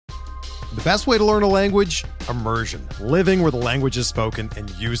The best way to learn a language? Immersion. Living where the language is spoken and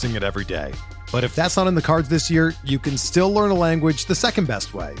using it every day. But if that's not in the cards this year, you can still learn a language the second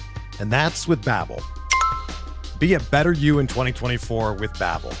best way, and that's with Babbel. Be a better you in 2024 with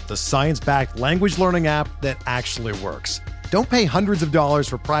Babbel, the science-backed language learning app that actually works. Don't pay hundreds of dollars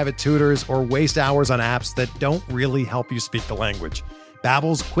for private tutors or waste hours on apps that don't really help you speak the language.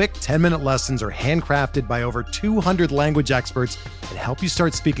 Babbel's quick 10-minute lessons are handcrafted by over 200 language experts and help you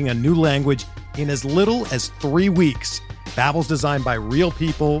start speaking a new language in as little as 3 weeks. Babbel's designed by real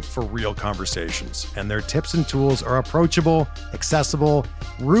people for real conversations, and their tips and tools are approachable, accessible,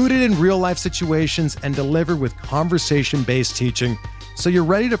 rooted in real-life situations, and delivered with conversation-based teaching, so you're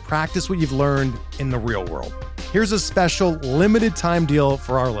ready to practice what you've learned in the real world. Here's a special limited-time deal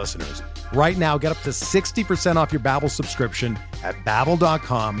for our listeners. Right now, get up to 60% off your Babbel subscription at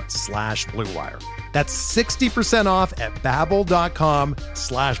babbel.com/Blue Wire. That's 60% off at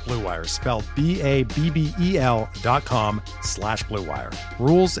babbel.com/Blue Wire, spelled BABBEL.com/Blue Wire.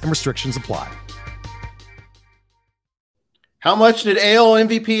 Rules and restrictions apply. How much did AL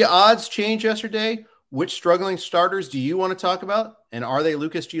MVP odds change yesterday? Which struggling starters do you want to talk about? And are they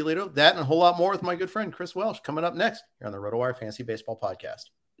Lucas Giolito? That and a whole lot more with my good friend Chris Welsh coming up next here on the RotoWire Fantasy Baseball Podcast.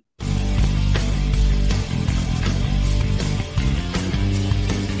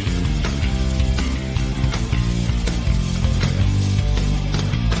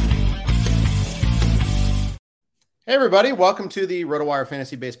 Hey, everybody. Welcome to the RotoWire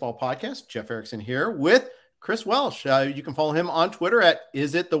Fantasy Baseball Podcast. Jeff Erickson here with Chris Welsh. You can follow him on Twitter at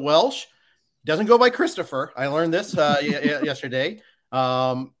isitthewelsh. Doesn't go by Christopher. I learned this yesterday.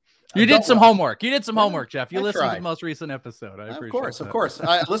 You did some homework. You did some homework, Jeff. You listened to the most recent episode. Of course.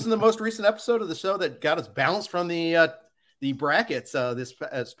 I listened to the most recent episode of the show that got us bounced from the brackets this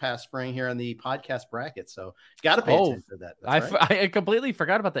past spring here on the podcast brackets. So got to pay attention to that. I completely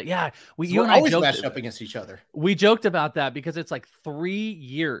forgot about that. Yeah, we're always matched up against each other. We joked about that because it's like 3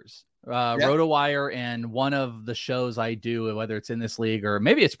 years. RotoWire and one of the shows I do, whether it's in this league or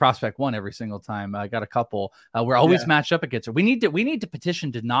maybe it's Prospect One every single time. I got a couple. We're always matched up against it. We need to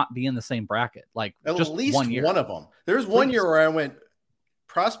petition to not be in the same bracket. Like at just least 1 year. One of them. There's 1 year where I went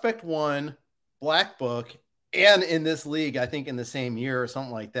Prospect One, Black Book, and in this league, I think in the same year or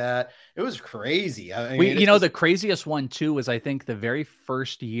something like that. It was crazy. I mean, the craziest one too was I think the very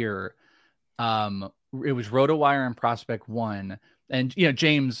first year. It was RotoWire and Prospect One. And,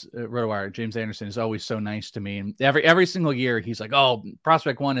 James RotoWire, James Anderson is always so nice to me. And every single year he's like, oh,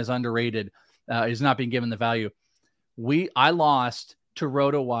 Prospect One is underrated. Is not being given the value. I lost to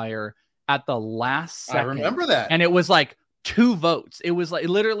RotoWire at the last second. I remember that. And it was like 2 votes. It was like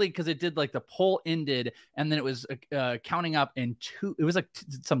literally because it did like the poll ended and then it was counting up in 2. It was like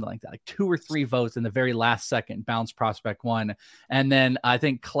something like that, like 2 or 3 votes in the very last second bounced Prospect One. And then I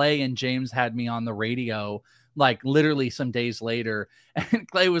think Clay and James had me on the radio like literally some days later, and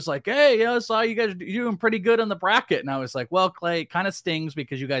Clay was like, hey, I saw you guys doing pretty good on the bracket. And I was like, well, Clay, it kind of stings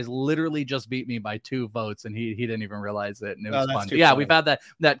because you guys literally just beat me by 2 votes and he didn't even realize it. And it was fun. But yeah, we've had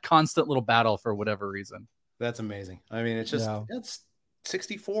that constant little battle for whatever reason. That's amazing. I mean, it's just, it's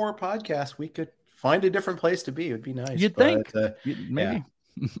 64 podcasts. We could find a different place to be. It would be nice. You'd think. Maybe. Yeah.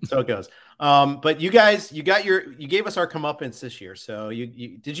 So it goes. But you guys, you gave us our comeuppance this year. So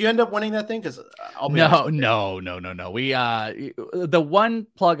did you end up winning that thing? Because no. We the one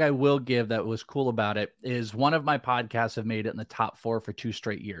plug I will give that was cool about it is one of my podcasts have made it in the top 4 for 2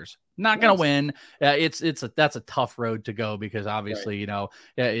 straight years. Not gonna win. That's a tough road to go because obviously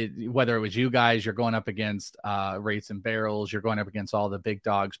whether it was you guys, you're going up against Rates and Barrels, you're going up against all the big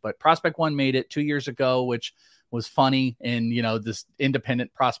dogs. But Prospect One made it 2 years ago, which was funny, and this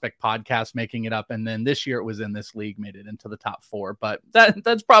independent prospect podcast making it up, and then this year it was in this league, made it into the top 4. But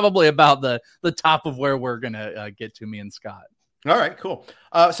that's probably about the top of where we're gonna get to, me and Scott. All right, cool.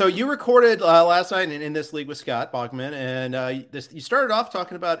 So you recorded last night in this league with Scott Bachman, and you started off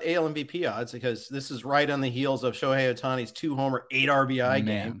talking about AL MVP odds because this is right on the heels of Shohei Ohtani's 2-homer, 8 RBI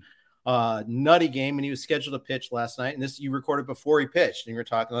game, nutty game, and he was scheduled to pitch last night. And this you recorded before he pitched, and you were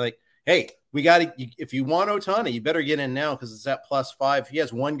talking like, hey, we got to, if you want Ohtani, you better get in now because it's at +5. If he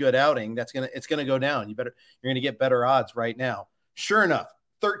has one good outing, it's gonna go down. You're gonna get better odds right now. Sure enough,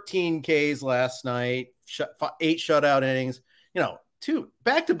 13 Ks last night, 8 shutout innings. 2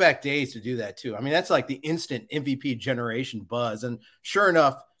 back-to-back days to do that too. I mean, that's like the instant MVP generation buzz. And sure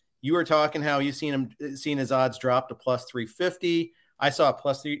enough, you were talking how you've seen his odds drop to +350. I saw a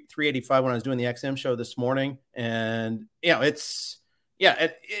 +385 when I was doing the XM show this morning, and it's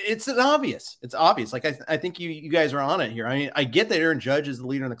obvious. It's obvious. Like I think you guys are on it here. I mean, I get that Aaron Judge is the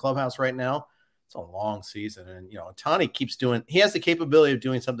leader in the clubhouse right now. it's a long season. And, Ohtani he has the capability of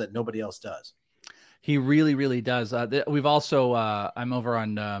doing something that nobody else does. He really, really does. We've also, I'm over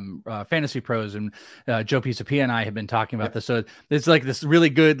on Fantasy Pros, and Joe Pisapia and I have been talking about this. So it's like this really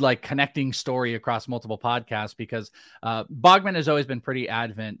good, like, connecting story across multiple podcasts, because Bogman has always been pretty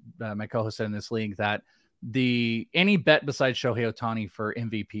adamant, my co-host in this league, that any bet besides Shohei Ohtani for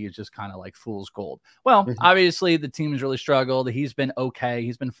MVP is just kind of like fool's gold. Well, obviously the team has really struggled. He's been okay.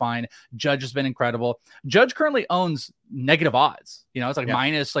 He's been fine. Judge has been incredible. Judge currently owns negative odds. It's like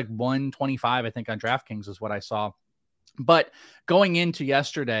minus like 125, I think, on DraftKings is what I saw. But going into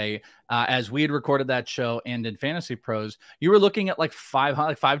yesterday, as we had recorded that show and in Fantasy Pros, you were looking at like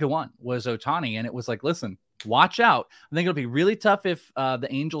 5-1 was Ohtani. And it was like, listen, watch out. I think it'll be really tough if the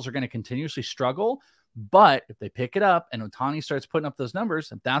Angels are going to continuously struggle. But if they pick it up and Ohtani starts putting up those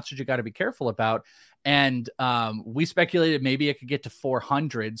numbers, that's what you got to be careful about. And we speculated maybe it could get to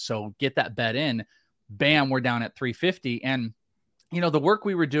 400. So get that bet in. Bam, we're down at 350. And, the work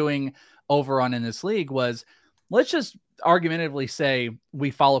we were doing over on In This League was, let's just argumentatively say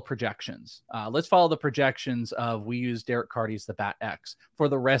we follow projections. Let's follow the projections of, we use Derek Carty's the Bat X for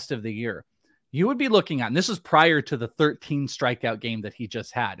the rest of the year. You would be looking at, and this is prior to the 13 strikeout game that he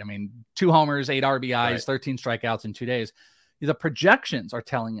just had. I mean, 2 homers, 8 RBIs, right. 13 strikeouts in 2 days. The projections are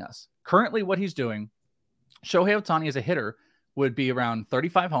telling us currently what he's doing. Shohei Ohtani as a hitter would be around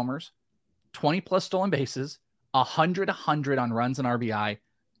 35 homers, 20 plus stolen bases, 100 on runs and RBI.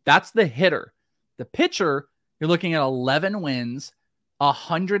 That's the hitter. The pitcher, you're looking at 11 wins,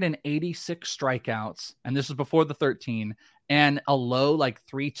 186 strikeouts, and this is before the 13, and a low like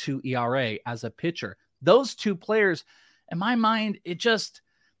 3.2 ERA as a pitcher. Those two players, in my mind,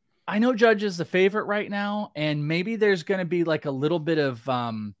 I know Judge is the favorite right now, and maybe there's going to be like a little bit of,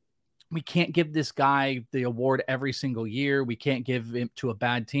 we can't give this guy the award every single year. We can't give him to a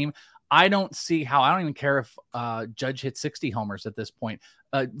bad team. I don't see how. I don't even care if Judge hit 60 homers at this point.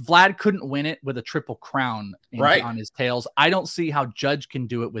 Vlad couldn't win it with a triple crown on his tails. I don't see how Judge can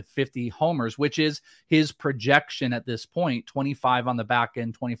do it with 50 homers, which is his projection at this point, 25 on the back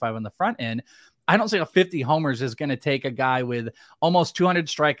end, 25 on the front end. I don't see how 50 homers is going to take a guy with almost 200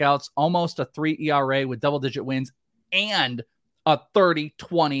 strikeouts, almost a 3 ERA with double-digit wins, and a 30,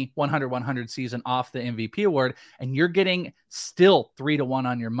 20, 100 season off the MVP award, and you're getting still 3-1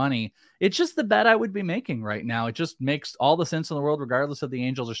 on your money. It's just the bet I would be making right now. It just makes all the sense in the world, regardless of the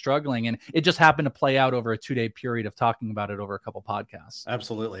Angels are struggling. And it just happened to play out over a 2-day period of talking about it over a couple podcasts.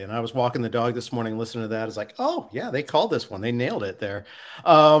 Absolutely. And I was walking the dog this morning, listening to that. It's like, oh yeah, they called this one. They nailed it there.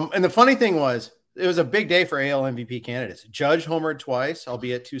 And the funny thing was, it was a big day for AL MVP candidates. Judge homered twice,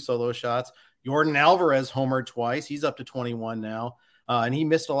 albeit 2 solo shots. Jordan Alvarez homered twice. He's up to 21 now. And he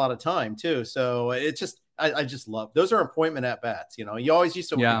missed a lot of time too. So it's just, I just love, those are appointment at bats. You always used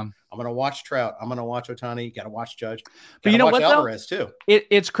to, I'm going to watch Trout. I'm going to watch Ohtani. You got to watch Judge. But you know what, Alvarez too.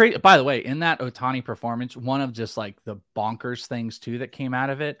 It's crazy. By the way, in that Ohtani performance, one of just like the bonkers things too that came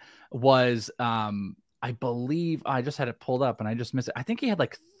out of it was, I believe I just had it pulled up and I just missed it. I think he had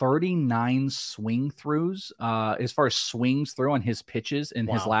like 39 swing throughs as far as swings through on his pitches in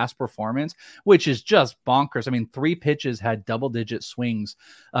his last performance, which is just bonkers. I mean, 3 pitches had double-digit swings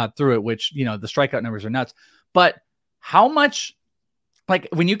through it, which, the strikeout numbers are nuts. But how much, like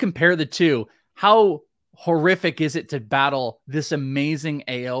when you compare the two, how horrific is it to battle this amazing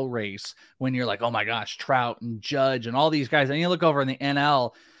AL race when you're like, oh my gosh, Trout and Judge and all these guys, and you look over in the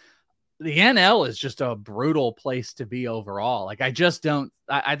NL. The NL is just a brutal place to be overall. Like, I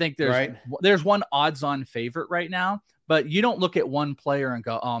think there's one odds on favorite right now, but you don't look at one player and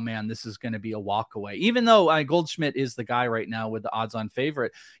go, oh man, this is going to be a walk away. Even though Goldschmidt is the guy right now with the odds on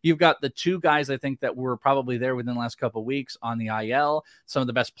favorite, you've got the 2 guys, I think, that were probably there within the last couple of weeks on the IL. Some of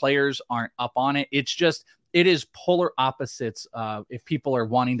the best players aren't up on it. It's just, it is polar opposites. If people are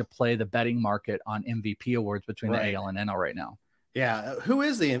wanting to play the betting market on MVP awards between the AL and NL right now. Yeah. Who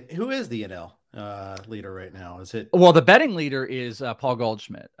is the NL leader right now? Is it? Well, the betting leader is Paul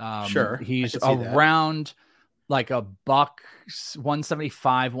Goldschmidt. Sure. He's around like $1,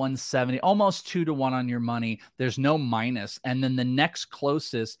 175, 170, almost 2-1 on your money. There's no minus. And then the next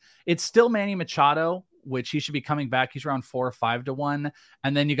closest, it's still Manny Machado, which he should be coming back. He's around 4 or 5-1.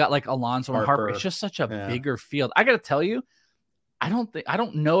 And then you got like Alonso and Harper. It's just such a bigger field. I got to tell you, I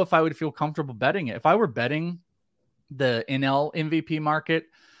don't know if I would feel comfortable betting it. If I were betting the NL MVP market,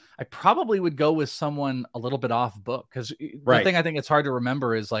 I probably would go with someone a little bit off book, because the thing I think it's hard to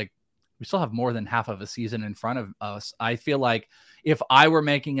remember is like we still have more than half of a season in front of us. I feel like if I were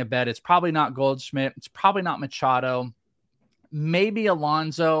making a bet, it's probably not Goldschmidt, it's probably not Machado, maybe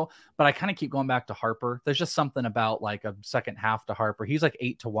Alonso, but I kind of keep going back to Harper. There's just something about like a second half to Harper. He's like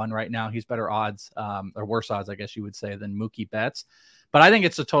 8-1 right now. He's better odds, or worse odds, I guess you would say, than Mookie Betts. But I think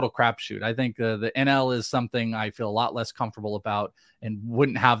it's a total crapshoot. I think the NL is something I feel a lot less comfortable about and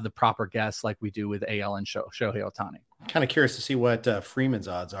wouldn't have the proper guess like we do with AL and Shohei Ohtani. I'm kind of curious to see what Freeman's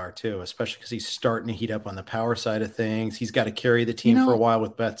odds are too, especially because he's starting to heat up on the power side of things. He's got to carry the team for a while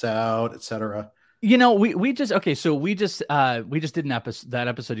with Betts out, etc. We just did an episode, that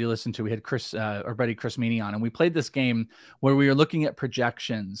episode you listened to. We had our buddy Chris Meany on, and we played this game where we were looking at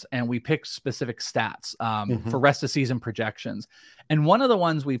projections and we picked specific stats for rest of season projections. And one of the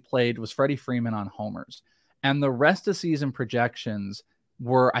ones we played was Freddie Freeman on homers, and the rest of season projections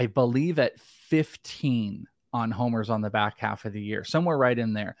were, I believe, at 15 on homers on the back half of the year, somewhere right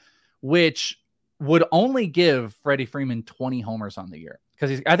in there, which would only give Freddie Freeman 20 homers on the year.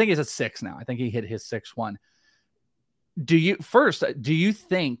 Because I think he's at 6 now. I think he hit his 6th one. Do you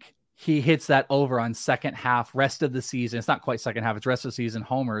think he hits that over on second half, rest of the season? It's not quite second half, it's rest of the season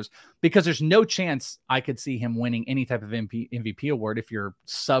homers, because there's no chance I could see him winning any type of MVP award if you're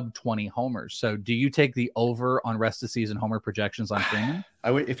sub 20 homers. So do you take the over on rest of season homer projections on Freeman? I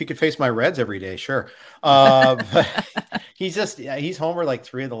would, if he could face my Reds every day, sure. But he's homered like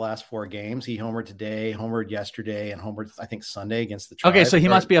 3 of the last 4 games. He homered today, homered yesterday, and homered, I think, Sunday against the Tribe. Okay, so he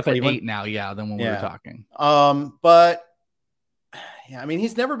must be up at 8 now, than when we were talking. But yeah, I mean,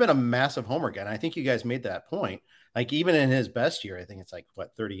 he's never been a massive homer guy. And I think you guys made that point. Like, even in his best year, I think it's like,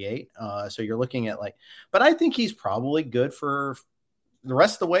 38? So you're looking at but I think he's probably good for the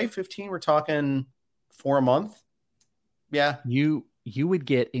rest of the way. 15, we're talking 4 a month. Yeah. You would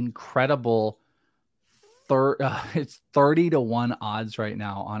get incredible it's 30-1 odds right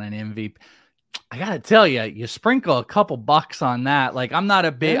now on an MVP. I gotta tell you, you sprinkle a couple bucks on that. Like, I'm not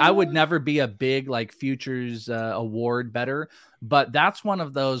I would never be a big like futures award better, but that's one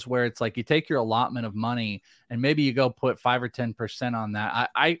of those where it's like you take your allotment of money and maybe you go put 5 or 10% on that.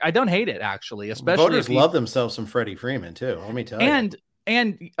 I don't hate it, actually, especially voters love themselves some Freddie Freeman too. Let me tell you.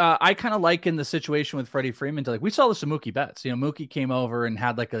 And I kind of liken the situation with Freddie Freeman to, like, we saw this with Mookie Betts. Mookie came over and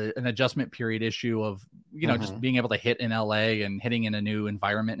had like an adjustment period issue of, just being able to hit in LA and hitting in a new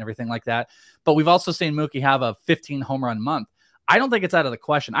environment and everything like that. But we've also seen Mookie have a 15 home run month. I don't think it's out of the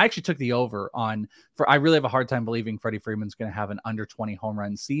question. I actually took the over I really have a hard time believing Freddie Freeman's going to have an under 20 home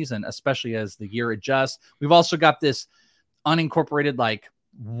run season, especially as the year adjusts. We've also got this unincorporated, like,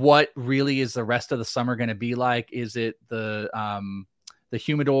 what really is the rest of the summer going to be like? Is it the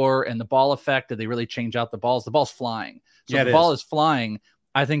humidor and the ball effect? Did they really change out the balls? The ball's flying. So if the ball is flying,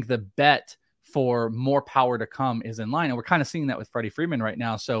 I think the bet for more power to come is in line. And we're kind of seeing that with Freddie Freeman right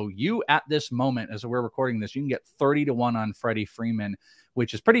now. So you, at this moment, as we're recording this, you can get 30-1 on Freddie Freeman,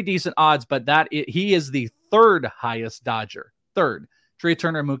 which is pretty decent odds, but he is the 3rd highest Dodger. 3rd. Trey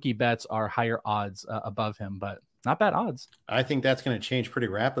Turner, Mookie Betts are higher odds above him, but not bad odds. I think that's going to change pretty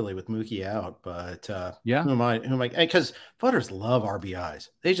rapidly with Mookie out, but yeah, who am I? Because voters love RBIs.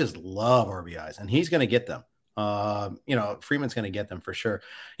 They just love RBIs, and he's going to get them. Freeman's going to get them for sure.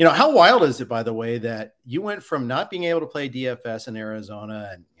 How wild is it, by the way, that you went from not being able to play DFS in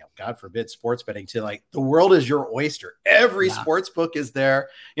Arizona and, God forbid, sports betting, to like the world is your oyster. Every sports book is there.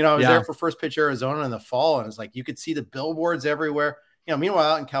 I was there for First Pitch Arizona in the fall, and it's like you could see the billboards everywhere. Meanwhile,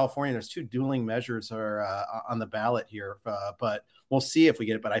 out in California, there's 2 dueling measures are on the ballot here, but we'll see if we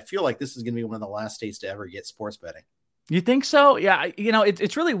get it. But I feel like this is going to be one of the last states to ever get sports betting. You think so? Yeah.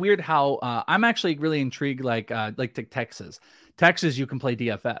 It's really weird how I'm actually really intrigued. Like Texas, you can play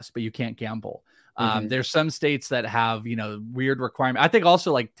DFS, but you can't gamble. There's some states that have, weird requirements. I think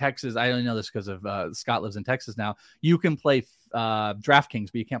also like Texas, I only know this because of Scott lives in Texas now. You can play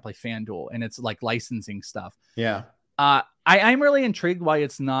DraftKings, but you can't play FanDuel, and it's like licensing stuff. Yeah. I'm really intrigued why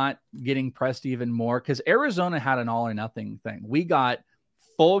it's not getting pressed even more, because Arizona had an all or nothing thing. We got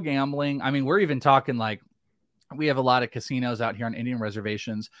full gambling. I mean, we're even talking like, we have a lot of casinos out here on Indian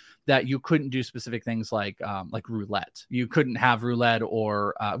reservations that you couldn't do specific things like roulette. You couldn't have roulette,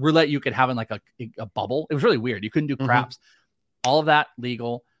 or roulette you could have in like a bubble. It was really weird. You couldn't do craps. All of that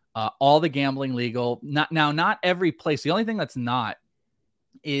legal. All the gambling legal. Not every place. The only thing that's not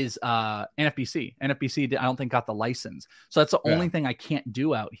is NFBC. NFBC, I don't think, got the license. So that's the only thing I can't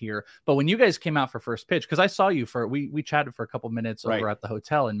do out here. But when you guys came out for First Pitch, because I saw you we chatted for a couple minutes over at the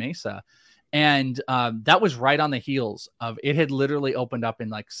hotel in Mesa. And that was right on the heels of it had literally opened up in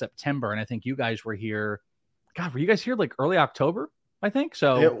like September. And I think you guys were here. God, were you guys here like early October? I think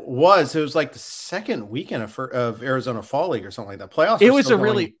so. It was like the second weekend of Arizona Fall League or something like that. Playoffs. It was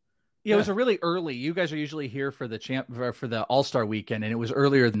it was a really early. You guys are usually here for the All-Star weekend, and it was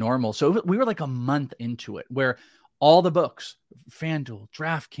earlier than normal. So we were like a month into it, where all the books, FanDuel,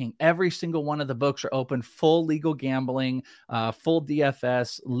 DraftKings, every single one of the books are open, full legal gambling, full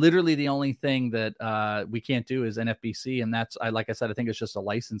DFS. Literally the only thing that we can't do is NFBC. And that's, like I said, I think it's just a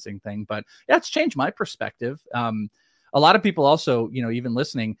licensing thing, but yeah, it's changed my perspective. A lot of people also, even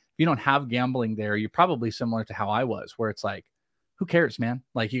listening, if you don't have gambling there, you're probably similar to how I was, where it's like, who cares, man?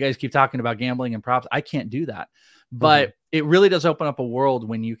 Like, you guys keep talking about gambling and props. I can't do that. But it really does open up a world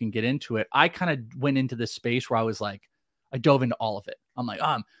when you can get into it. I kind of went into this space where I was like, I dove into all of it. I'm like,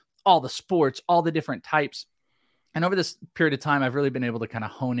 all the sports, all the different types. And over this period of time, I've really been able to kind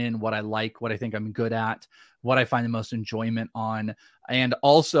of hone in what I like, what I think I'm good at, what I find the most enjoyment on, and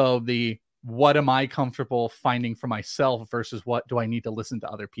also what am I comfortable finding for myself versus what do I need to listen to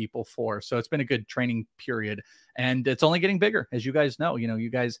other people for? So it's been a good training period, and it's only getting bigger. As you guys know, you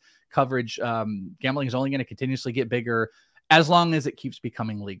guys coverage, gambling is only going to continuously get bigger as long as it keeps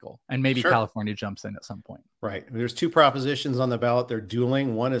becoming legal, and maybe California jumps in at some point. Right. There's two propositions on the ballot. They're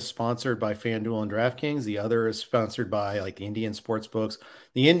dueling. One is sponsored by FanDuel and DraftKings. The other is sponsored by like the Indian sports books.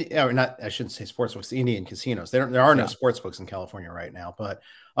 I shouldn't say sports books, the Indian casinos. There are no sports books in California right now, but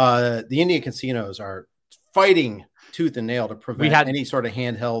the Indian casinos are fighting tooth and nail to prevent any sort of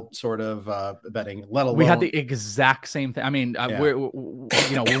handheld sort of betting, let alone. We had the exact same thing. I mean,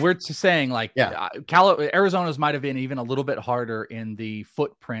 we're saying like Arizona's might have been even a little bit harder in the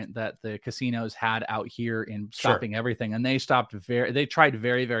footprint that the casinos had out here in stopping everything. And they tried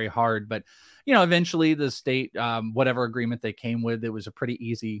very, very hard, but eventually the state, whatever agreement they came with, it was a pretty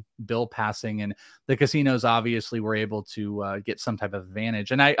easy bill passing, and the casinos obviously were able to get some type of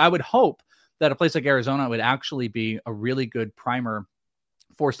advantage. And I would hope that a place like Arizona would actually be a really good primer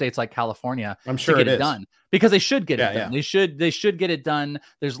for states like California. I'm sure to get it it done, because they should get it done. They should get it done.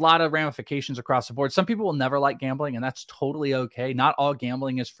 There's a lot of ramifications across the board. Some people will never like gambling, and that's totally okay. Not all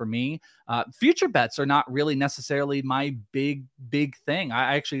gambling is for me. Future bets are not really necessarily my big thing.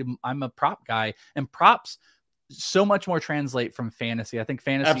 I'm a prop guy, and props so much more translate from fantasy. I think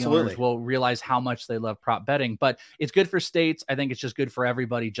fantasy owners will realize how much they love prop betting, but it's good for states. I think it's just good for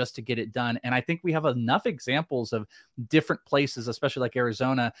everybody just to get it done. And I think we have enough examples of different places, especially like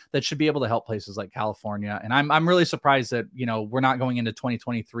Arizona, that should be able to help places like California. And I'm really surprised that, we're not going into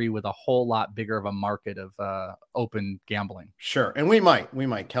 2023 with a whole lot bigger of a market of open gambling. Sure. And we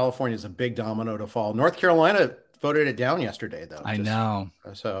might. California is a big domino to fall. North Carolina voted it down yesterday, though. I know.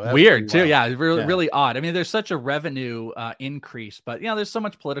 So weird too. Yeah, really odd. I mean, there's such a revenue increase, but there's so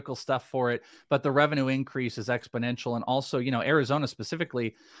much political stuff for it. But the revenue increase is exponential, and also, Arizona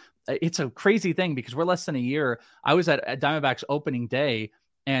specifically, it's a crazy thing because we're less than a year. I was at Diamondbacks opening day,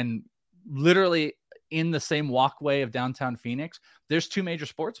 and literally in the same walkway of downtown Phoenix, there's two major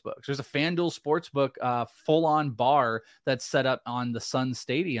sports books. There's a FanDuel sportsbook, full-on bar that's set up on the Sun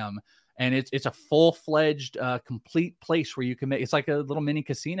Stadium. And it's a full-fledged, complete place where you can make. It's like a little mini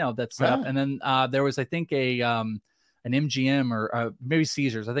casino that's set up. And then there was, I think, an MGM or maybe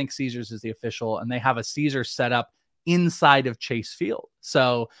Caesars. I think Caesars is the official, and they have a Caesars set up inside of Chase Field.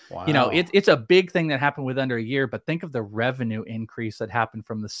 So it's a big thing that happened with under a year. But think of the revenue increase that happened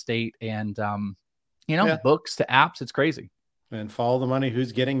from the state, and books to apps. It's crazy. And follow the money.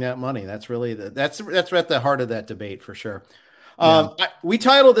 Who's getting that money? That's really that's at the heart of that debate for sure. We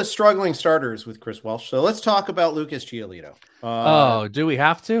titled this Struggling Starters with Chris Welsh. So let's talk about Lucas Giolito. Do we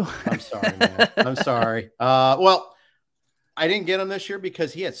have to? I'm sorry, man. I'm sorry. Well, I didn't get him this year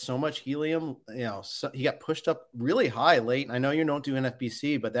because he had so much helium. He got pushed up really high late. And I know you don't do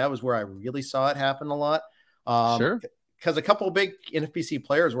NFBC, but that was where I really saw it happen a lot. Sure. Because a couple of big NFBC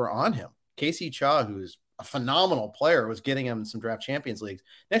players were on him. Casey Cha, who's a phenomenal player, was getting him in some draft champions leagues.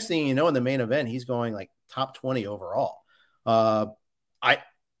 Next thing you know, in the main event, he's going like top 20 overall. I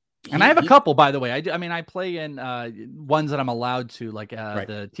have a couple, by the way. I play in ones that I'm allowed to, like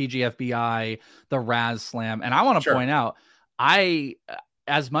the TGFBI, the Raz Slam, and I want to point out,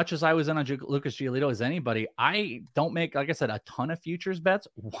 as much as I was in on Lucas Giolito as anybody, I don't make, like I said, a ton of futures bets.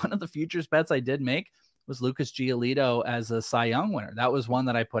 One of the futures bets I did make was Lucas Giolito as a Cy Young winner. That was one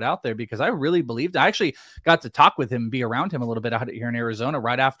that I put out there because I really believed. I actually got to talk with him, be around him a little bit out here in Arizona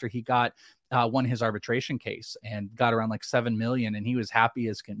right after he won his arbitration case and got around like 7 million, and he was happy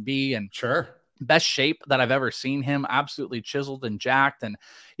as can be. And best shape that I've ever seen him, absolutely chiseled and jacked. And,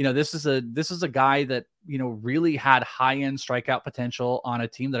 this is a guy that, really had high-end strikeout potential on a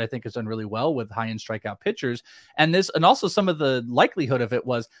team that I think has done really well with high-end strikeout pitchers. And also some of the likelihood of it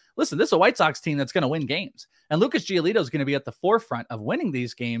was, listen, this is a White Sox team that's going to win games, and Lucas Giolito is going to be at the forefront of winning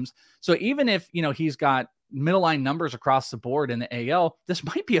these games. So even if, he's got middle line numbers across the board in the AL, this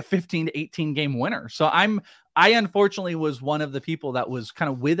might be a 15 to 18 game winner. So I unfortunately was one of the people that was kind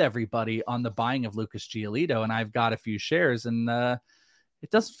of with everybody on the buying of Lucas Giolito, and I've got a few shares, and it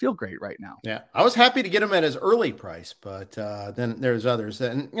doesn't feel great right now. Yeah, I was happy to get him at his early price, but then there's others,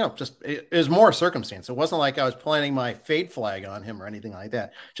 and just it was more circumstance. It wasn't like I was planting my fade flag on him or anything like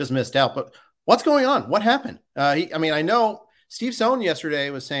that. Just missed out. But what's going on? What happened? I know Steve Sohn yesterday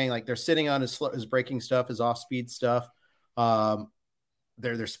was saying like they're sitting on his breaking stuff, his off speed stuff.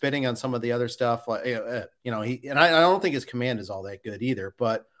 They're spitting on some of the other stuff. I don't think his command is all that good either.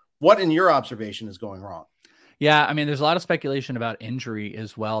 But what, in your observation, is going wrong? Yeah, I mean, there's a lot of speculation about injury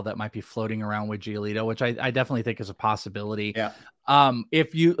as well that might be floating around with Giolito, which I definitely think is a possibility. Yeah.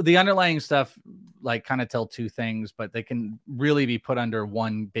 The underlying stuff like kind of tell two things, but they can really be put under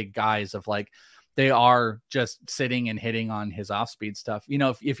one big guise of like they are just sitting and hitting on his off speed stuff.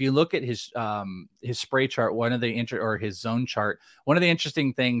 If you look at his spray chart, or his zone chart, one of the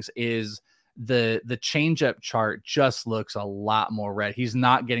interesting things is the changeup chart just looks a lot more red. He's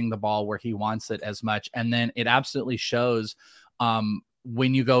not getting the ball where he wants it as much. And then it absolutely shows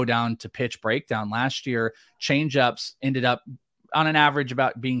when you go down to pitch breakdown. Last year, changeups ended up on an average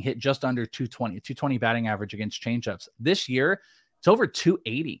about being hit just under 220 batting average against changeups. This year, it's over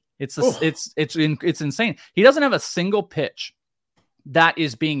 280. It's insane. He doesn't have a single pitch that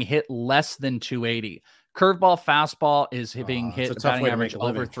is being hit less than 280. Curveball, fastball is being hit batting average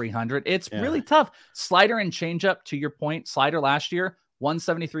over 300. It's really tough. Slider and changeup, to your point, slider last year,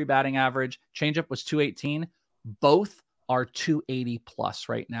 173 batting average. Changeup was 218. Both are 280 plus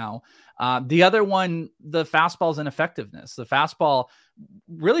right now. The other one, the fastball's ineffectiveness. The fastball,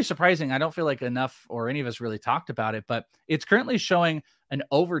 really surprising. I don't feel like enough or any of us really talked about it, but it's currently showing an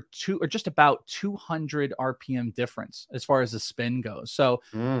over just about 200 RPM difference as far as the spin goes. So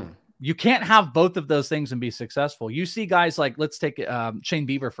you can't have both of those things and be successful. You see guys like, let's take Shane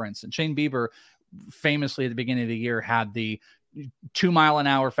Bieber, for instance. Shane Bieber famously at the beginning of the year had the 2 mile an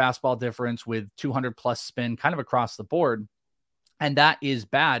hour fastball difference with 200 plus spin kind of across the board. And that is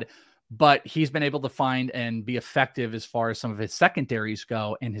bad, but he's been able to find and be effective as far as some of his secondaries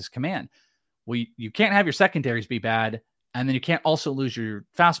go in his command. Well, you can't have your secondaries be bad, and then you can't also lose your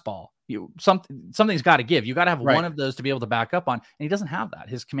fastball. Something's got to give. You got to have one of those to be able to back up on. And he doesn't have that.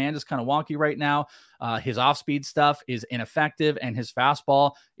 His command is kind of wonky right now. His off-speed stuff is ineffective, and his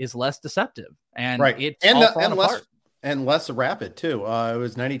fastball is less deceptive. And and less rapid too. It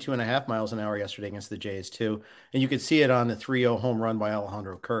was 92.5 miles an hour yesterday against the Jays too. And you could see it on the 3-0 home run by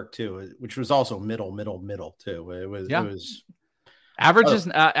Alejandro Kirk too, which was also middle too. It was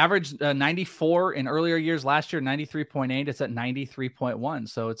average 94 in earlier years. Last year 93.8. It's at 93.1.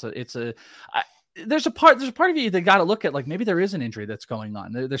 So there's a part of you that got to look at like maybe there is an injury that's going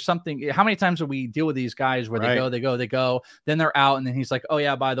on. There's something. How many times do we deal with these guys where they go, then they're out, and then he's like, oh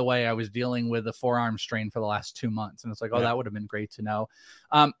yeah, by the way, I was dealing with a forearm strain for the last 2 months, and it's like, that would have been great to know.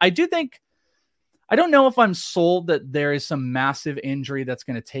 I don't know if I'm sold that there is some massive injury that's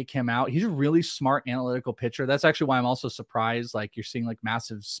going to take him out. He's a really smart analytical pitcher. That's actually why I'm also surprised. Like you're seeing like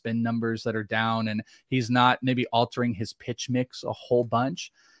massive spin numbers that are down, and he's not maybe altering his pitch mix a whole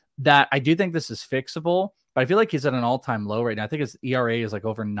bunch. That I do think this is fixable, but I feel like he's at an all-time low right now. I think his ERA is like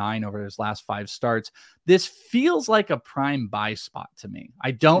over 9 over his last 5 starts. This feels like a prime buy spot to me.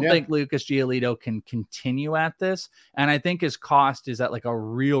 I don't think Lucas Giolito can continue at this, and I think his cost is at like a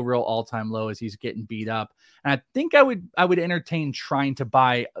real all-time low as he's getting beat up. And I think I would entertain trying to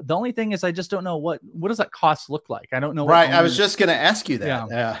buy. The only thing is I just don't know what does that cost look like. I don't know. I was just going to ask you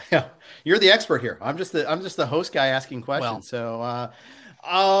that. Yeah. You're the expert here. I'm just the host guy asking questions.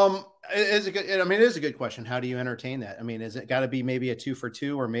 It is a good question. How do you entertain that? I mean, is it got to be maybe a 2 for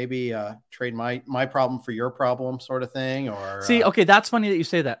 2 or maybe trade my problem for your problem sort of thing? Or okay, that's funny that you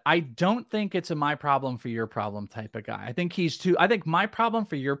say that. I don't think it's a my problem for your problem type of guy. I think I think my problem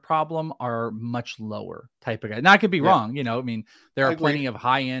for your problem are much lower type of guy. Now I could be wrong. There are plenty of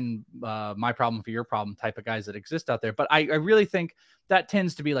high end my problem for your problem type of guys that exist out there. But I really think that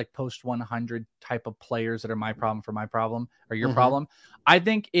tends to be like post 100 type of players that are my problem for my problem or your problem. I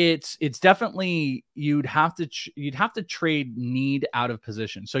think it's definitely you'd have to trade need out of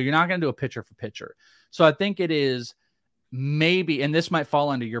position. So you're not going to do a pitcher for pitcher. So I think it is maybe, and this might fall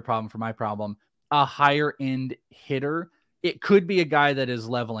under your problem for my problem, a higher end hitter. It could be a guy that is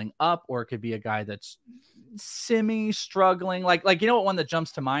leveling up, or it could be a guy that's semi struggling. Like what one that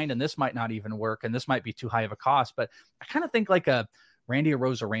jumps to mind, and this might not even work, and this might be too high of a cost, but I kind of think like a Randy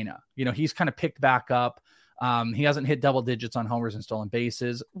Arozarena. He's kind of picked back up. He hasn't hit double digits on homers and stolen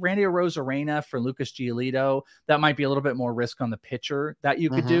bases. Randy Arozarena for Lucas Giolito. That might be a little bit more risk on the pitcher that you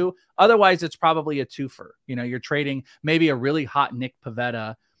could do. Otherwise, it's probably a twofer. You're trading maybe a really hot Nick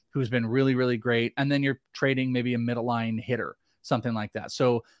Pivetta, who's been really, really great. And then you're trading maybe a middle line hitter, something like that.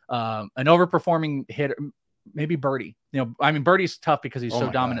 So an overperforming hitter, maybe Birdie. Birdie's tough because he's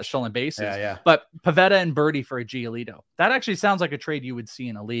so dominant stolen bases. Yeah. But Pivetta and Birdie for a Giolito. That actually sounds like a trade you would see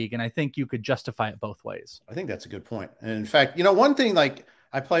in a league, and I think you could justify it both ways. I think that's a good point. And in fact, one thing, like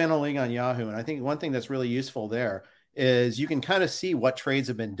I play in a league on Yahoo, and I think one thing that's really useful there is you can kind of see what trades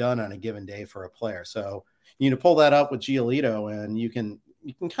have been done on a given day for a player. So you need to pull that up with Giolito, and you can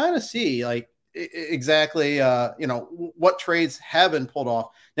kind of see like exactly what trades have been pulled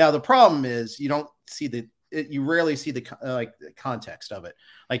off. Now the problem is you don't see you rarely see the context of it.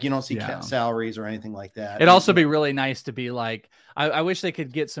 Like you don't see salaries or anything like that. It'd also be really nice to be like, I wish they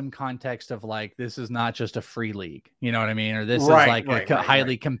could get some context of like, this is not just a free league. You know what I mean? Or this is like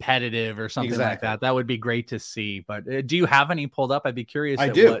highly competitive or something like that. That would be great to see. But do you have any pulled up? I'd be curious. I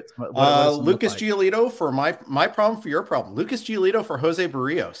do. Lucas Giolito for my problem for your problem. Lucas Giolito for Jose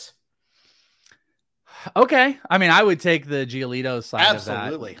Barrios. Okay. I would take the Giolito side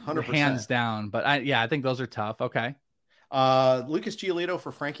absolutely, of that. 100%. Hands down. But I think those are tough. Okay. Lucas Giolito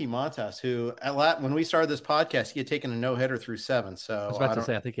for Frankie Montas, who when we started this podcast, he had taken a no-hitter through 7. So I was about to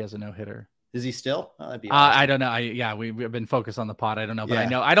say, I think he has a no-hitter. Is he still? That'd be awesome. I don't know. We've been focused on the pod. I don't know, but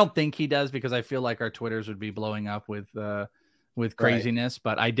I don't think he does because I feel like our Twitters would be blowing up with craziness.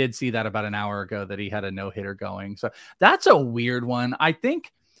 Right. But I did see that about an hour ago that he had a no-hitter going. So that's a weird one. I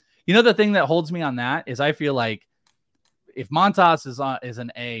think, the thing that holds me on that is I feel like if Montas is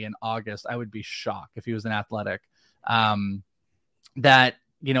an A in August, I would be shocked if he was an Athletic. That,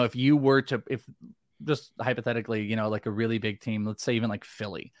 if you were to, if just hypothetically, like a really big team, let's say even like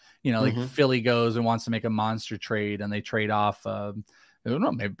Philly, like Philly goes and wants to make a monster trade and they trade off, I don't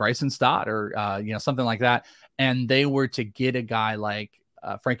know, maybe Bryson Stott or, something like that. And they were to get a guy like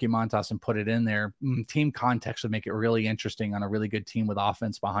Frankie Montas and put it in there, team context would make it really interesting on a really good team with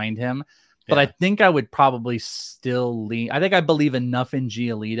offense behind him. But I think I would probably still lean. I think I believe enough in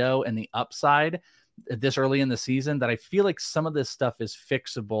Giolito and the upside this early in the season that I feel like some of this stuff is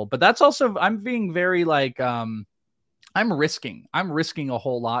fixable. But that's also, I'm being very like, I'm risking a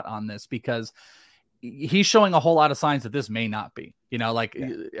whole lot on this because he's showing a whole lot of signs that this may not be,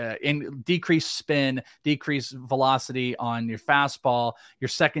 in decreased spin, decreased velocity on your fastball, your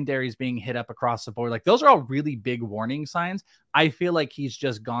secondary is being hit up across the board. Like those are all really big warning signs. I feel like he's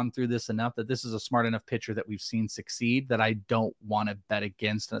just gone through this enough that this is a smart enough pitcher that we've seen succeed that I don't want to bet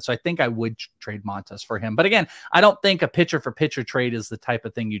against it. So I think I would trade Montas for him. But again, I don't think a pitcher for pitcher trade is the type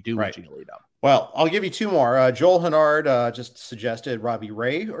of thing you do with Giolito. Well, I'll give you 2 more. Joel Hennard just suggested Robbie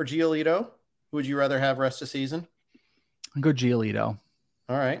Ray or Giolito. Who would you rather have rest of season? I'll go Giolito.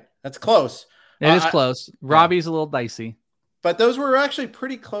 All right. That's close. It is close. Robbie's a little dicey. But those were actually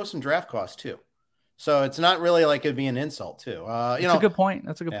pretty close in draft costs, too. So it's not really like it'd be an insult, too. That's a good point.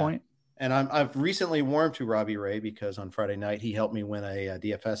 That's a good point. And I've recently warmed to Robbie Ray because on Friday night he helped me win a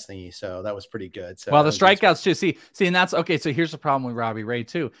DFS thingy, so that was pretty good. So well, the strikeouts too. See, and that's okay. So here's the problem with Robbie Ray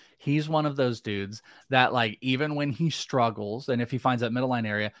too. He's one of those dudes that like even when he struggles and if he finds that middle line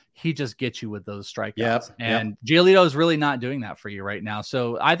area, he just gets you with those strikeouts. And Giolito is really not doing that for you right now.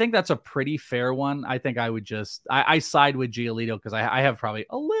 So I think that's a pretty fair one. I think I would I side with Giolito because I have probably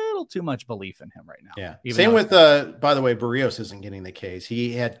a little too much belief in him right now. Yeah. Same with by the way, Barrios isn't getting the Ks.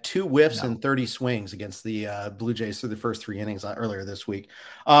 He had 2 whiffs and 30 swings against the Blue Jays through the first 3 innings earlier this week.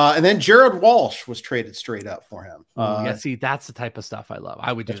 And then Jared Walsh was traded straight up for him. See, that's the type of stuff I love.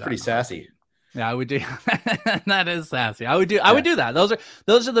 I would do that. Pretty sassy. Yeah, I would do. That is sassy. I would do that.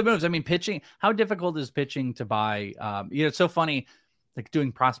 Those are the moves. I mean, pitching. How difficult is pitching to buy? It's so funny, like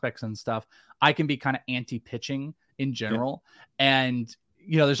doing prospects and stuff. I can be kind of anti-pitching in general, and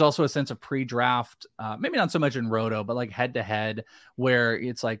there's also a sense of pre-draft, maybe not so much in Roto, but like head-to-head, where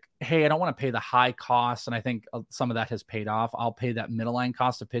it's like, hey, I don't want to pay the high cost, and I think some of that has paid off. I'll pay that middle line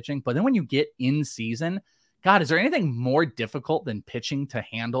cost of pitching, but then when you get in season. God, is there anything more difficult than pitching to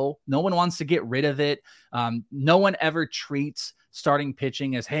handle? No one wants to get rid of it. No one ever treats starting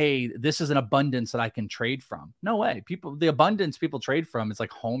pitching as, hey, this is an abundance that I can trade from. No way. The abundance people trade from is like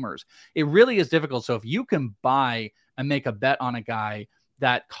homers. It really is difficult. So if you can buy and make a bet on a guy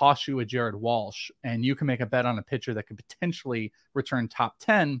that costs you a Jared Walsh, and you can make a bet on a pitcher that could potentially return top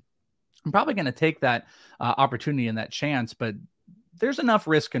 10, I'm probably going to take that opportunity and that chance. But there's enough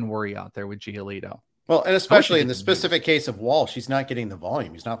risk and worry out there with Giolito. Well, and especially in the specific case of Walsh, he's not getting the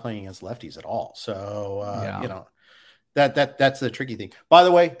volume. He's not playing against lefties at all. So, That's the tricky thing. By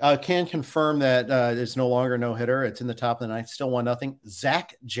the way, can confirm that it's no longer no hitter. It's in the top of the ninth, still 1-0.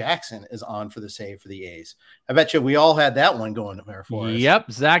 Zach Jackson is on for the save for the A's. I bet you we all had that one going there for us. Yep,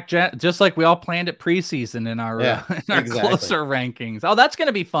 just like we all planned it preseason in our closer rankings. Oh, that's going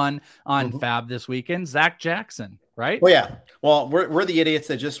to be fun on Fab this weekend. Zach Jackson, right? Well, yeah. Well, we're the idiots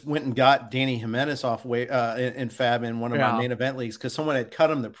that just went and got Danny Jimenez off in Fab in one of our main event leagues because someone had cut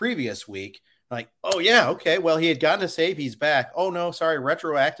him the previous week. Like, oh, yeah, okay. Well, he had gotten a save. He's back. Oh, no, sorry.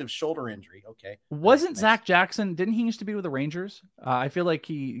 Retroactive shoulder injury. Okay. Wasn't Zach Jackson, didn't he used to be with the Rangers? I feel like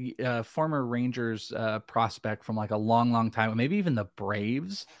he, former Rangers prospect from like a long, long time, maybe even the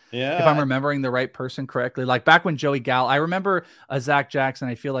Braves. Yeah. If I'm remembering the right person correctly. Like back when Joey Gallo, I remember Zach Jackson.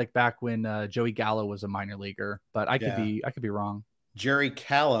 I feel like back when Joey Gallo was a minor leaguer, but I could be wrong. Jerry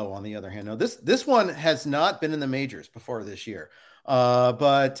Callow, on the other hand. No, this one has not been in the majors before this year.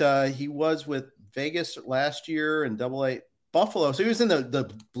 But he was with Vegas last year and Double-A Buffalo. So he was in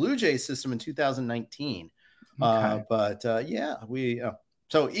the Blue Jays system in 2019. Okay.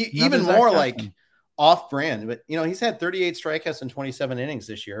 So even more like off brand, but he's had 38 strikeouts in 27 innings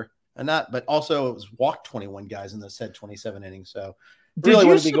this year but also it was walked 21 guys in the said 27 innings. So really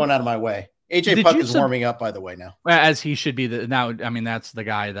wouldn't be going out of my way. AJ Puck is warming up, by the way, now. As he should be. That's the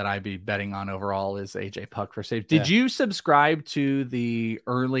guy that I'd be betting on overall is AJ Puck for save. Did you subscribe to the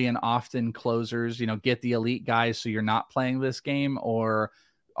early and often closers, get the elite guys so you're not playing this game? Or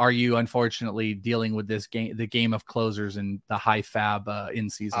are you unfortunately dealing with this game, the game of closers and the high fab in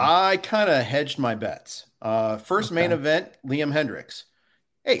season? I kind of hedged my bets. Main event, Liam Hendricks.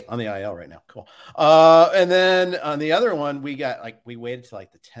 Hey, on the IL right now. Cool. And then on the other one, we waited till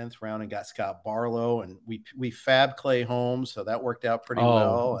like the 10th round and got Scott Barlow, and we fab Clay Holmes. So that worked out pretty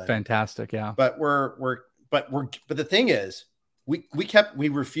well. And, fantastic. Yeah. But the thing is, we kept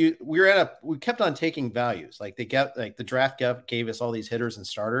on taking values. Like the draft gave us all these hitters and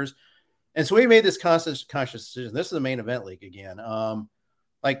starters. And so we made this conscious decision. This is a main event league again.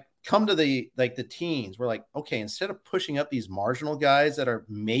 Come to the teens. We're like, okay, instead of pushing up these marginal guys that are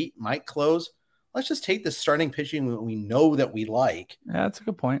might close, let's just take the starting pitching that we know that we like. Yeah, that's a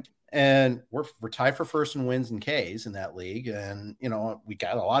good point. And we're tied for first in wins and Ks in that league. And, we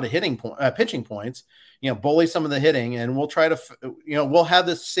got a lot of pitching points, bully some of the hitting, and we'll try to, we'll have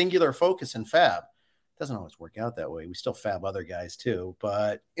this singular focus in fab. It doesn't always work out that way. We still fab other guys too,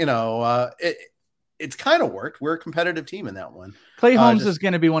 but it's kind of worked. We're a competitive team in that one. Clay Holmes is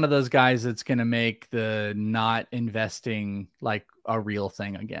going to be one of those guys that's going to make the not investing like a real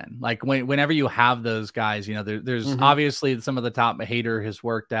thing again. Like whenever you have those guys, there's obviously some of the top. Hader has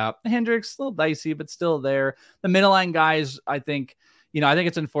worked out. Hendricks a little dicey, but still there. The middle line guys, I think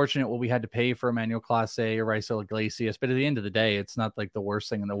it's unfortunate what we had to pay for Emmanuel Clase or Raisel Iglesias, but at the end of the day, it's not like the worst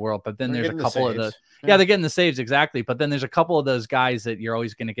thing in the world. But then there's a couple of the they're getting the saves exactly. But then there's a couple of those guys that you're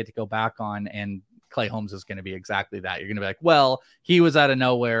always going to get to go back on, and Clay Holmes is going to be exactly that. You're going to be like, well, he was out of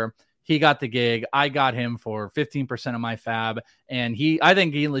nowhere. He got the gig. I got him for 15% of my fab. And I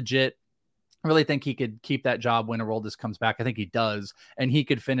think he legit really think he could keep that job when Aroldis comes back. I think he does. And he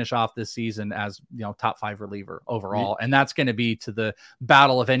could finish off this season as, top 5 reliever overall. And that's going to be to the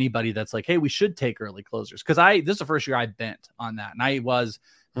battle of anybody that's like, hey, we should take early closers. Cause this is the first year I bent on that. And I was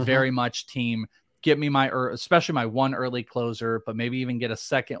very much team, get me especially my one early closer, but maybe even get a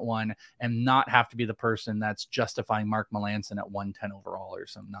second one and not have to be the person that's justifying Mark Melancon at 110 overall or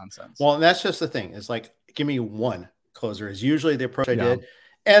some nonsense. Well, and that's just the thing. It's like, give me one closer is usually the approach I did.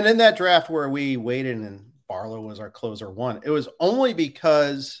 And in that draft where we waited and Barlow was our closer one, it was only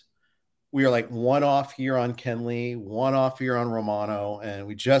because we were like one off here on Kenley, one off here on Romano, and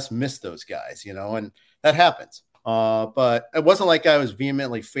we just missed those guys, and that happens. But it wasn't like I was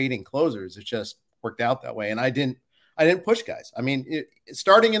vehemently fading closers. It just worked out that way. And I didn't push guys. I mean,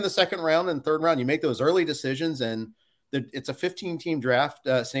 starting in the second round and third round, you make those early decisions, and it's a 15-team draft,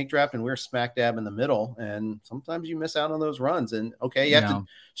 snake draft, and we're smack dab in the middle. And sometimes you miss out on those runs. And you have to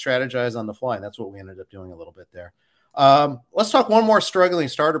strategize on the fly. And that's what we ended up doing a little bit there. Let's talk one more struggling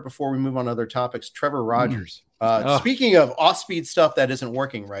starter before we move on to other topics. Trevor Rogers. Speaking of off-speed stuff that isn't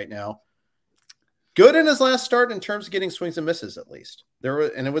working right now, good in his last start in terms of getting swings and misses, at least.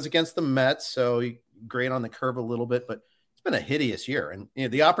 And it was against the Mets, so great on the curve a little bit, but it's been a hideous year. And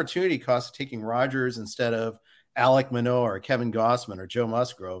the opportunity cost of taking Rogers instead of Alek Manoah or Kevin Gossman or Joe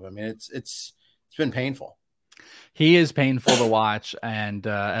Musgrove. I mean, it's been painful. He is painful to watch. And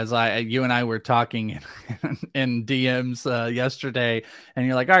as you and I were talking in DMs yesterday, and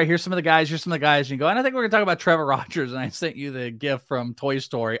you're like, all right, here's some of the guys. And you go, and I think we're going to talk about Trevor Rogers. And I sent you the GIF from Toy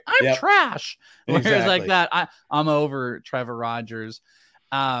Story. I'm trash. Exactly. Whereas like that, I'm over Trevor Rogers.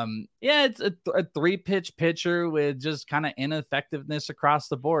 Yeah, it's a 3-pitch pitcher with just kind of ineffectiveness across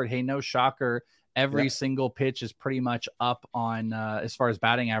the board. Hey, no shocker. Every single pitch is pretty much up on as far as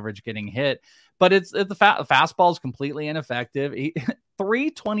batting average getting hit, but it's the fastball is completely ineffective.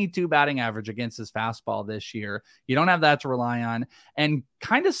 322 batting average against his fastball this year. You don't have that to rely on, and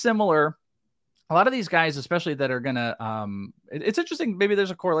kind of similar. A lot of these guys, especially that are going to, it's interesting. Maybe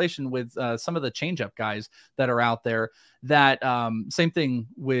there's a correlation with some of the changeup guys that are out there that same thing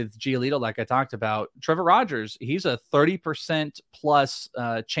with Giolito, like I talked about. Trevor Rogers, he's a 30% plus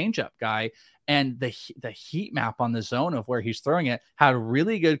changeup guy. And the heat map on the zone of where he's throwing it had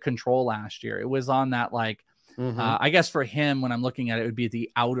really good control last year. It was on that, like, I guess for him, when I'm looking at it, it would be the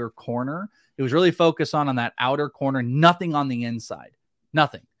outer corner. It was really focused on that outer corner, nothing on the inside,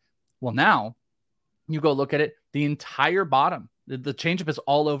 nothing. Well, now you go look at it, the entire bottom, the changeup is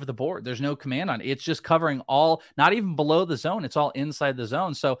all over the board. There's no command on it. It's just covering all, not even below the zone. It's all inside the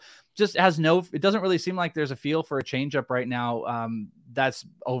zone. So just it doesn't really seem like there's a feel for a changeup right now that's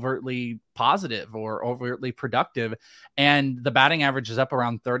overtly positive or overtly productive. And the batting average is up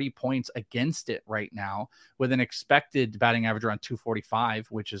around 30 points against it right now, with an expected batting average around 245,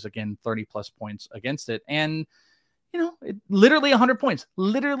 which is, again, 30 plus points against it. And literally 100 points,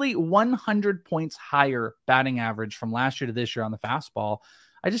 literally 100 points higher batting average from last year to this year on the fastball.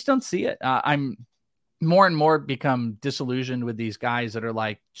 I just don't see it. I'm more and more become disillusioned with these guys that are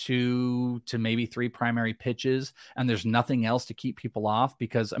like 2 to maybe 3 primary pitches, and there's nothing else to keep people off.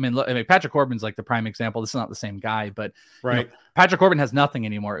 Because look, Patrick Corbin's like the prime example. This is not the same guy, but right. Patrick Corbin has nothing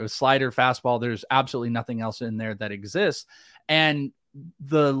anymore. It was slider, fastball. There's absolutely nothing else in there that exists. And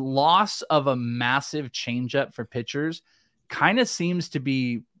the loss of a massive changeup for pitchers kind of seems to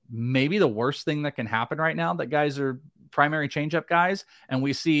be maybe the worst thing that can happen right now, that guys are primary changeup guys. And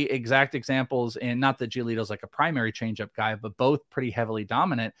we see exact examples in, not that Giolito's like a primary changeup guy, but both pretty heavily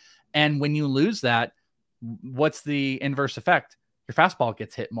dominant. And when you lose that, what's the inverse effect? Your fastball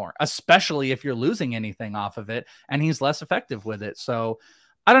gets hit more, especially if you're losing anything off of it, and he's less effective with it. So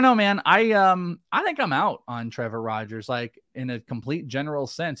I don't know, man. I think I'm out on Trevor Rogers, like in a complete general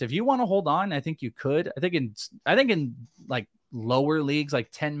sense. If you want to hold on, I think you could. I think in like lower leagues,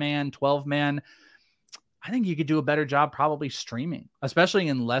 like 10-man, 12-man, I think you could do a better job probably streaming, especially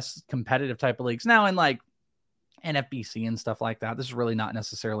in less competitive type of leagues. Now in like NFBC and stuff like that, this is really not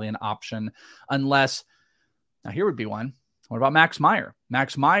necessarily an option unless, now here would be one. What about Max Meyer?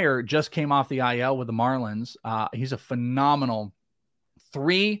 Max Meyer just came off the IL with the Marlins. He's a phenomenal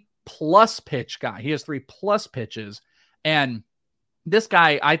 3+ pitch guy. He has 3+ pitches. And this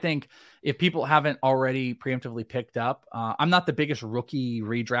guy, I think, if people haven't already preemptively picked up, I'm not the biggest rookie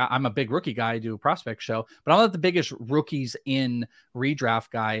redraft. I'm a big rookie guy. I do a prospect show, but I'm not the biggest rookies in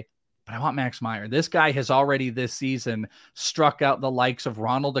redraft guy. But I want Max Meyer. This guy has already this season struck out the likes of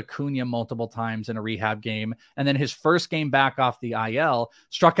Ronald Acuna multiple times in a rehab game. And then his first game back off the IL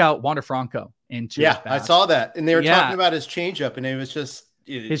struck out Wander Franco into his I saw that. And they were talking about his changeup, and it was just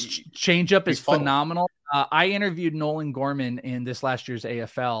his changeup is phenomenal. I interviewed Nolan Gorman in this last year's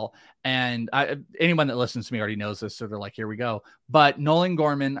AFL, and anyone that listens to me already knows this, so they're like, here we go. But Nolan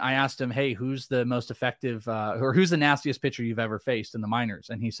Gorman, I asked him, hey, who's the most effective or who's the nastiest pitcher you've ever faced in the minors?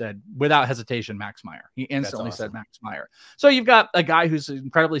 And he said, without hesitation, Max Meyer. He instantly said Max Meyer. So you've got a guy who's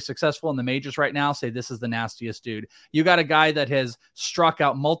incredibly successful in the majors right now, say this is the nastiest dude. You got a guy that has struck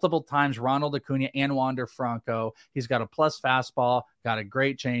out multiple times Ronald Acuna and Wander Franco. He's got a plus fastball, got a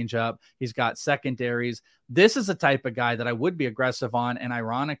great changeup. He's got secondaries. This is the type of guy that I would be aggressive on, and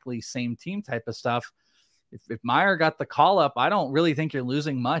ironically, same team type of stuff. If Meyer got the call up, I don't really think you're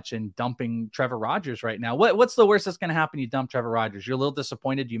losing much in dumping Trevor Rogers right now. What's the worst that's going to happen? You dump Trevor Rogers. You're a little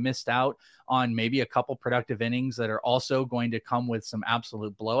disappointed. You missed out on maybe a couple productive innings that are also going to come with some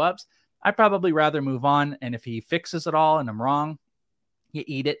absolute blowups. I'd probably rather move on. And if he fixes it all and I'm wrong, you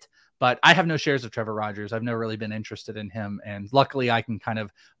eat it. But I have no shares of Trevor Rogers. I've never really been interested in him. And luckily, I can kind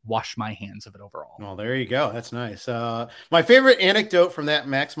of wash my hands of it overall. Well, there you go. That's nice. My favorite anecdote from that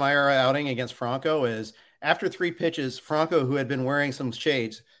Max Meyer outing against Franco is after 3 pitches, Franco, who had been wearing some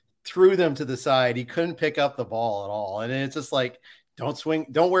shades, threw them to the side. He couldn't pick up the ball at all. And it's just like,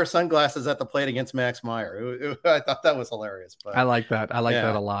 don't wear sunglasses at the plate against Max Meyer. I thought that was hilarious. But I like that. I like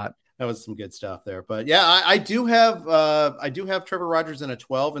that a lot. That was some good stuff there. But yeah, I do have Trevor Rogers in a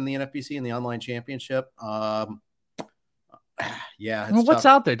 12 in the NFBC in the online championship. Yeah. What's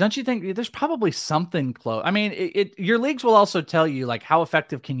out there? Don't you think there's probably something close? I mean, your leagues will also tell you like how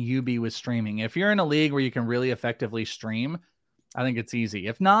effective can you be with streaming. If you're in a league where you can really effectively stream, I think it's easy.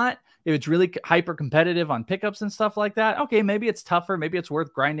 If not, if it's really hyper competitive on pickups and stuff like that, okay, maybe it's tougher. Maybe it's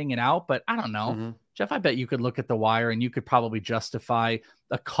worth grinding it out, but I don't know. Jeff, I bet you could look at the wire and you could probably justify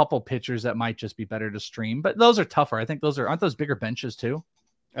a couple pitchers that might just be better to stream, but those are tougher. I think aren't those bigger benches too?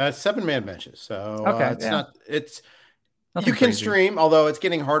 7-man benches. So okay, you can crazy. Stream, although it's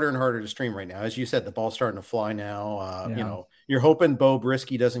getting harder and harder to stream right now. As you said, the ball's starting to fly now. You're hoping Bo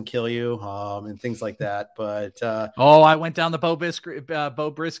Brisky doesn't kill you and things like that. But I went down the Bo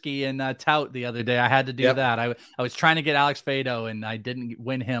Brisky and tout the other day. I had to do that. I was trying to get Alex Fado and I didn't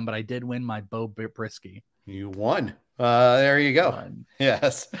win him, but I did win my Bo Brisky. You won. There you go.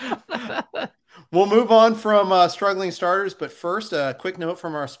 Yes. We'll move on from struggling starters, but first, a quick note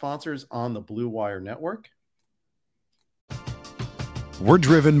from our sponsors on the Blue Wire Network. We're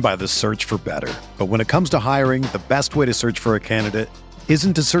driven by the search for better. But when it comes to hiring, the best way to search for a candidate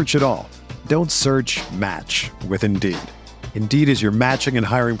isn't to search at all. Don't search, match with Indeed. Indeed is your matching and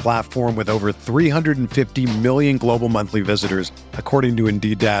hiring platform with over 350 million global monthly visitors, according to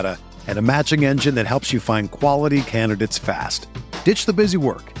Indeed data, and a matching engine that helps you find quality candidates fast. Ditch the busy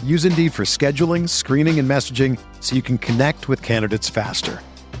work. Use Indeed for scheduling, screening, and messaging so you can connect with candidates faster.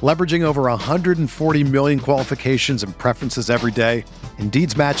 Leveraging over 140 million qualifications and preferences every day,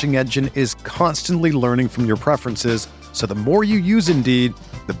 Indeed's matching engine is constantly learning from your preferences, so the more you use Indeed,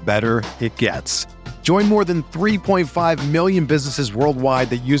 the better it gets. Join more than 3.5 million businesses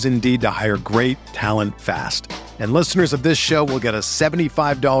worldwide that use Indeed to hire great talent fast. And listeners of this show will get a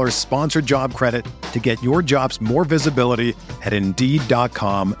 $75 sponsored job credit to get your jobs more visibility at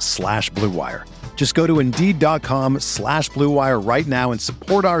Indeed.com/Blue Wire. Just go to Indeed.com/Blue Wire right now and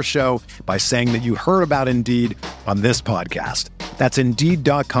support our show by saying that you heard about Indeed on this podcast. That's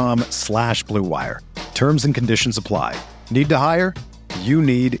Indeed.com/Blue Wire. Terms and conditions apply. Need to hire? You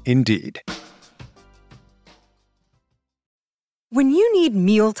need Indeed. When you need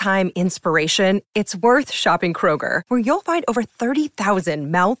mealtime inspiration, it's worth shopping Kroger, where you'll find over 30,000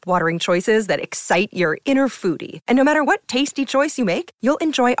 mouth-watering choices that excite your inner foodie. And no matter what tasty choice you make, you'll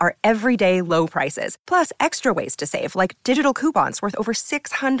enjoy our everyday low prices, plus extra ways to save, like digital coupons worth over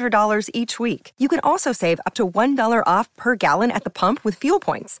 $600 each week. You can also save up to $1 off per gallon at the pump with fuel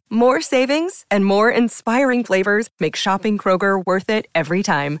points. More savings and more inspiring flavors make shopping Kroger worth it every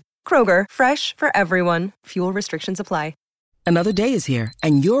time. Kroger, fresh for everyone. Fuel restrictions apply. Another day is here,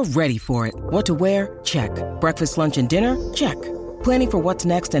 and you're ready for it. What to wear? Check. Breakfast, lunch, and dinner? Check. Planning for what's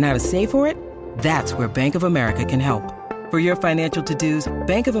next and how to save for it? That's where Bank of America can help. For your financial to-dos,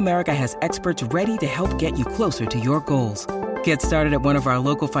 Bank of America has experts ready to help get you closer to your goals. Get started at one of our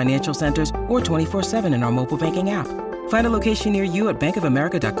local financial centers or 24/7 in our mobile banking app. Find a location near you at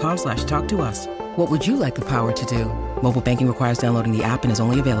bankofamerica.com/talktous. What would you like the power to do? Mobile banking requires downloading the app and is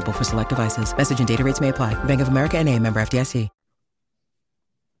only available for select devices. Message and data rates may apply. Bank of America NA, member FDIC.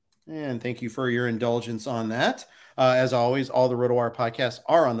 And thank you for your indulgence on that. As always, all the RotoWire podcasts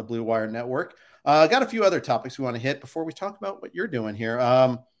are on the Blue Wire Network. Got a few other topics we want to hit before we talk about what you're doing here.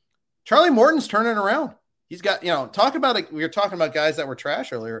 Charlie Morton's turning around. He's got, we were talking about guys that were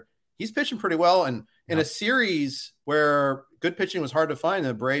trash earlier. He's pitching pretty well. And in a series where good pitching was hard to find,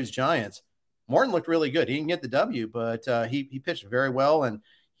 the Braves Giants, Morton looked really good. He didn't get the W, but he pitched very well. And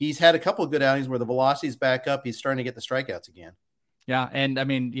he's had a couple of good outings where the velocity's back up. He's starting to get the strikeouts again. Yeah. And I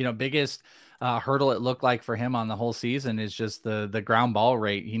mean, biggest hurdle it looked like for him on the whole season is just the ground ball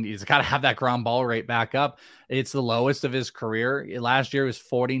rate. He's got to have that ground ball rate back up. It's the lowest of his career. Last year was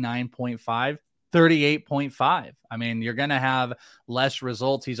 49.5. 38.5. I mean, you're going to have less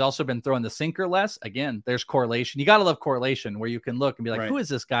results. He's also been throwing the sinker less. Again, there's correlation. You got to love correlation where you can look and be like, right, who is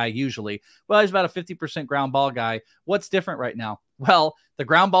this guy usually? Well, he's about a 50% ground ball guy. What's different right now? Well, the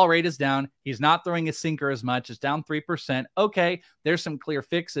ground ball rate is down. He's not throwing his sinker as much. It's down 3%. Okay, there's some clear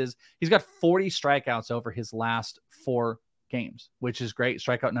fixes. He's got 40 strikeouts over his last 4 games, which is great.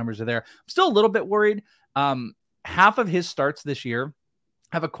 Strikeout numbers are there. I'm still a little bit worried. Half of his starts this year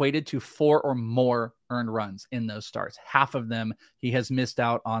have equated to 4 or more earned runs in those starts. Half of them, he has missed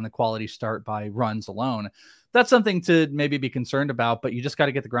out on the quality start by runs alone. That's something to maybe be concerned about, but you just got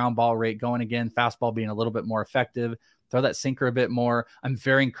to get the ground ball rate going again, fastball being a little bit more effective, throw that sinker a bit more. I'm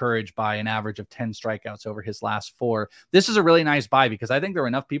very encouraged by an average of 10 strikeouts over his last 4. This is a really nice buy because I think there were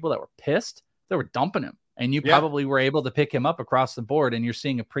enough people that were pissed that were dumping him. And you probably were able to pick him up across the board, and you're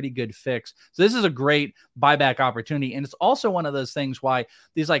seeing a pretty good fix. So this is a great buyback opportunity. And it's also one of those things why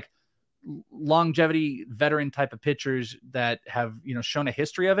these like longevity veteran type of pitchers that have, shown a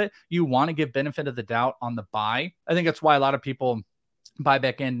history of it, you want to give benefit of the doubt on the buy. I think that's why a lot of people buy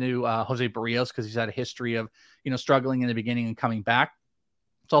back into Jose Barrios, because he's had a history of, struggling in the beginning and coming back.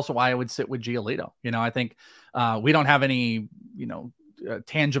 It's also why I would sit with Giolito. I think we don't have any,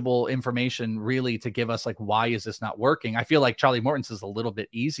 tangible information really to give us like, why is this not working? I feel like Charlie Morton's is a little bit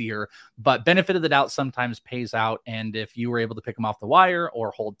easier, but benefit of the doubt sometimes pays out. And if you were able to pick him off the wire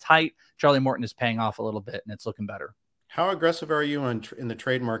or hold tight, Charlie Morton is paying off a little bit and it's looking better. How aggressive are you in the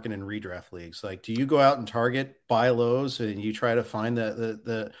trade market and redraft leagues? Like, do you go out and target buy lows and you try to find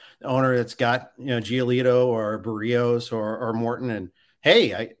the owner that's got, Giolito or Barrios or Morton, and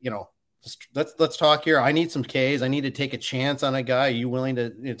hey, let's talk here. I need some Ks. I need to take a chance on a guy. Are you willing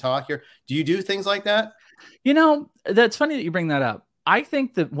to talk here? Do you do things like that? That's funny that you bring that up. I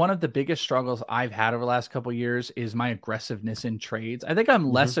think that one of the biggest struggles I've had over the last couple of years is my aggressiveness in trades. I think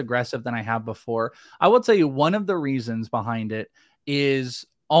I'm less aggressive than I have before. I will tell you one of the reasons behind it is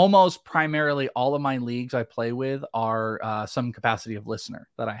almost primarily all of my leagues I play with are some capacity of listener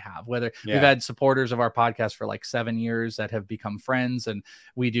that I have, whether we've had supporters of our podcast for like 7 years that have become friends, and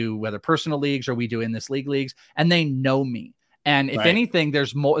we do whether personal leagues or we do in this leagues, and they know me. And if anything,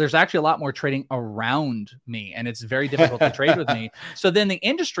 there's actually a lot more trading around me, and it's very difficult to trade with me. So then the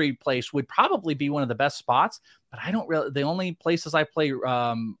industry place would probably be one of the best spots, but I don't really, the only places I play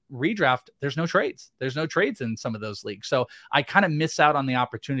redraft, there's no trades. There's no trades in some of those leagues. So I kind of miss out on the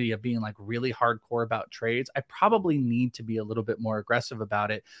opportunity of being like really hardcore about trades. I probably need to be a little bit more aggressive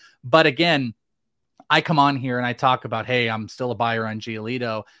about it. But again, I come on here and I talk about, hey, I'm still a buyer on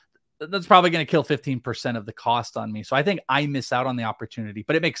Giolito. That's probably going to kill 15% of the cost on me. So I think I miss out on the opportunity,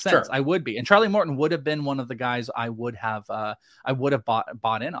 but it makes sense. Sure. I would be. And Charlie Morton would have been one of the guys I would have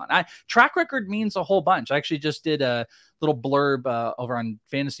bought in on. Track record means a whole bunch. I actually just did a little blurb over on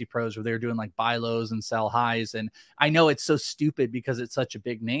Fantasy Pros where they were doing like buy lows and sell highs. And I know it's so stupid because it's such a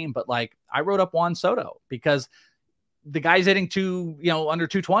big name, but like I wrote up Juan Soto because the guy's hitting under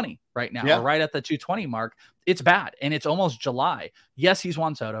 220 right now, or right at the 220 mark. It's bad. And it's almost July. Yes, he's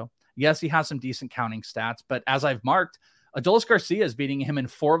Juan Soto. Yes, he has some decent counting stats, but as I've marked, Adolis Garcia is beating him in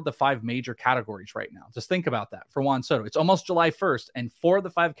 4 of the 5 major categories right now. Just think about that for Juan Soto. It's almost July 1st, and 4 of the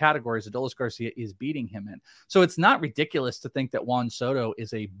 5 categories Adolis Garcia is beating him in. So it's not ridiculous to think that Juan Soto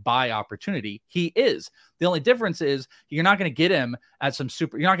is a buy opportunity. He is. The only difference is you're not going to get him at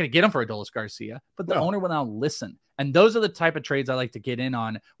you're not going to get him for Adolis Garcia, but the owner will now listen. And those are the type of trades I like to get in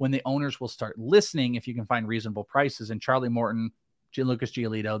on when the owners will start listening if you can find reasonable prices. And Charlie Morton, Lucas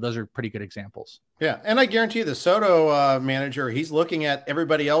Giolito, those are pretty good examples. Yeah, and I guarantee you the Soto manager, he's looking at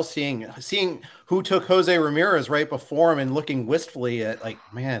everybody else, seeing who took Jose Ramirez right before him and looking wistfully at like,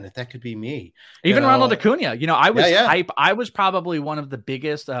 man, if that could be me. Even Ronald Acuna, I was hype. I was probably one of the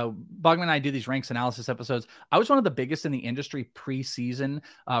biggest. Bogman and I do these ranks analysis episodes. I was one of the biggest in the industry preseason,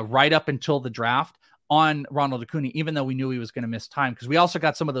 right up until the draft, on Ronald Acuna, even though we knew he was going to miss time, because we also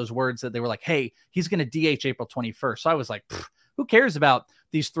got some of those words that they were like, hey, he's going to DH April 21st. So I was like, who cares about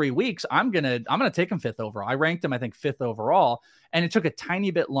these 3 weeks? I'm going to take him 5th overall. I ranked him, I think, 5th overall, and it took a tiny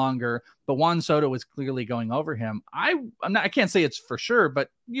bit longer, but Juan Soto was clearly going over him. I can't say it's for sure, but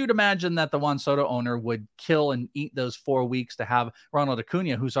you'd imagine that the Juan Soto owner would kill and eat those 4 weeks to have Ronald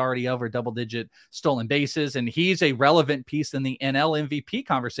Acuna, who's already over double-digit stolen bases, and he's a relevant piece in the NL MVP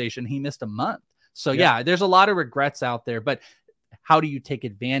conversation. He missed a month. So yeah, there's a lot of regrets out there, but how do you take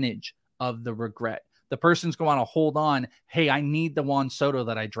advantage of the regret? The person's going to hold on. Hey, I need the Juan Soto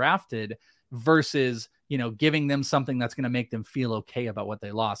that I drafted versus, giving them something that's going to make them feel okay about what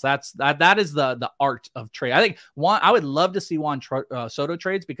they lost. That is the art of trade. I think I would love to see Juan Soto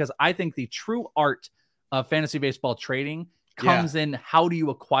trades, because I think the true art of fantasy baseball trading comes in how do you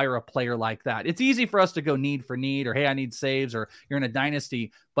acquire a player like that. It's easy for us to go need for need, or hey, I need saves, or you're in a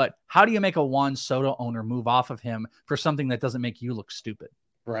dynasty, but how do you make a Juan Soto owner move off of him for something that doesn't make you look stupid?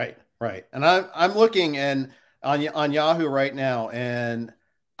 Right. And I'm looking on Yahoo right now, and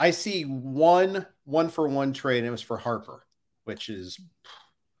I see one for one trade, and it was for Harper, which is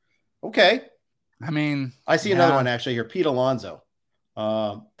okay. I mean, I see another one actually here, Pete Alonso.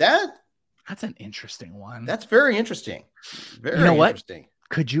 That's an interesting one. That's very interesting. Very interesting.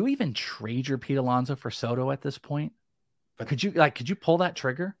 Could you even trade your Pete Alonso for Soto at this point? But could you pull that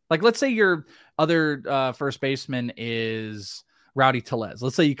trigger? Like, let's say your other first baseman is Rowdy Tellez.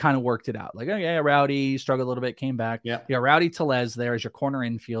 Let's say you kind of worked it out. Like, oh yeah, Rowdy struggled a little bit, came back. Yeah, Rowdy Tellez there as your corner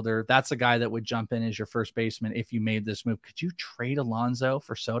infielder. That's a guy that would jump in as your first baseman if you made this move. Could you trade Alonso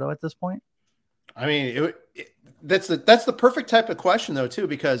for Soto at this point? I mean, that's the perfect type of question though, too,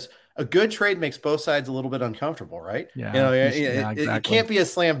 because a good trade makes both sides a little bit uncomfortable, right? Yeah, exactly. It can't be a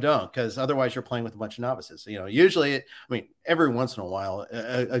slam dunk, because otherwise you're playing with a bunch of novices. Usually, every once in a while,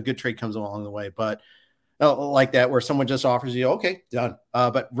 a good trade comes along the way, but like that, where someone just offers you, okay, done.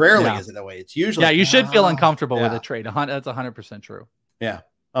 But rarely is it that way. It's usually, you should feel uncomfortable with a trade. That's 100% true. Yeah.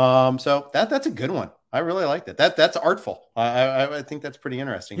 So that's a good one. I really like that. That's artful. I think that's pretty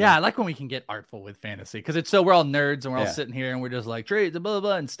interesting. Yeah, I like when we can get artful with fantasy because it's so we're all nerds and we're all sitting here and we're just like trades and blah, blah,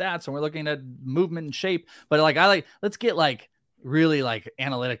 blah and stats and we're looking at movement and shape. But let's get like really like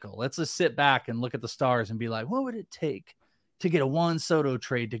analytical. Let's just sit back and look at the stars and be like, what would it take to get a Juan Soto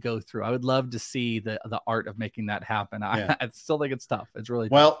trade to go through? I would love to see the art of making that happen. I still think it's tough. It's really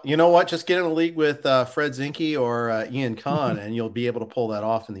tough. Well, you know what? Just get in a league with Fred Zinke or Ian Kahn, and you'll be able to pull that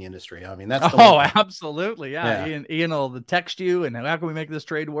off in the industry. I mean, that's absolutely. Yeah. Ian will text you and how can we make this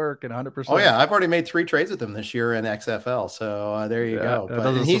trade work? And 100%. Oh yeah. I've already made 3 trades with him this year in XFL. So there you go.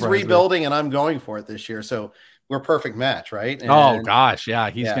 But he's rebuilding and I'm going for it this year. So we're a perfect match, right? And,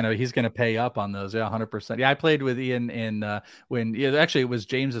 he's gonna pay up on those. 100%. Yeah, I played with Ian in it was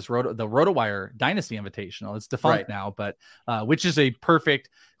James's the RotoWire Dynasty Invitational. It's defunct now, but which is a perfect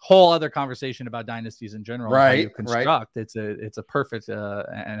whole other conversation about dynasties in general. Right, how you construct. It's a perfect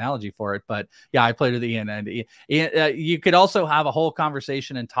analogy for it. But yeah, I played with Ian, and Ian, you could also have a whole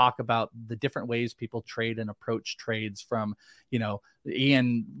conversation and talk about the different ways people trade and approach trades. From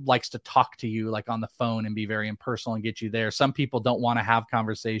Ian likes to talk to you like on the phone and be very impersonal and get you there. Some people don't want to have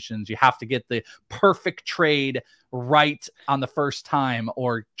conversations. You have to get the perfect trade right on the first time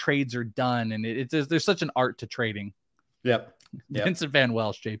or trades are done. And there's such an art to trading. Yep. Vincent Van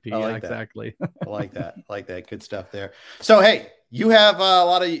Welsh, JP. Exactly. I like that. I like that. Good stuff there. So, hey, you have a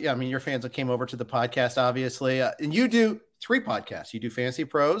lot of, your fans that came over to the podcast, obviously, and you do 3 podcasts. You do Fantasy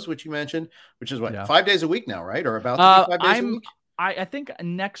Pros, which you mentioned, which is 5 days a week now, right? Or about to be 5 days a week? I think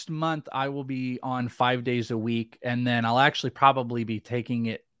next month I will be on 5 days a week, and then I'll actually probably be taking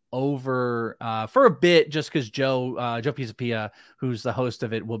it over for a bit, just because Joe Pisapia, who's the host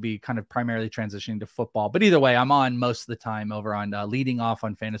of it, will be kind of primarily transitioning to football. But either way, I'm on most of the time over on Leading Off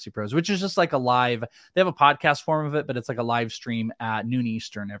on Fantasy Pros, which is just like a live. They have a podcast form of it, but it's like a live stream at noon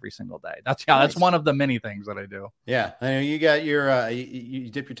Eastern every single day. That's nice. That's one of the many things that I do. Yeah, I know you got your you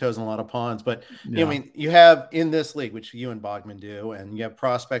dip your toes in a lot of ponds, but you have in this league, which you and Bogman do, and you have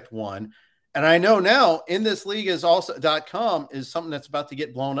Prospect One. And I know now in this league is also .com is something that's about to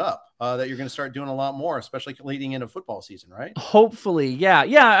get blown up, that you're going to start doing a lot more, especially leading into football season, right? Hopefully. Yeah.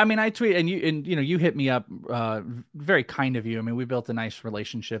 I mean, I tweet and you hit me up, very kind of you. I mean, we built a nice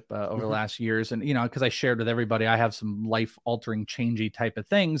relationship over the last years, and, because I shared with everybody, I have some life altering, changey type of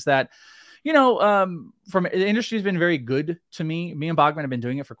things that, from the industry has been very good to me. Me and Bogman have been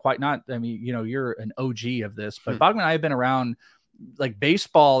doing it for you're an OG of this, but Bogman and I have been around like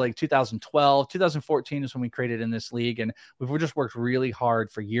baseball, like 2012, 2014 is when we created In This League. And we've just worked really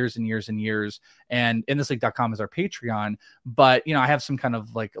hard for years and years and years. And InThisLeague.com is our Patreon. But, I have some kind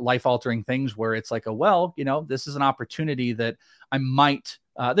of like life altering things where it's like, this is an opportunity that I might,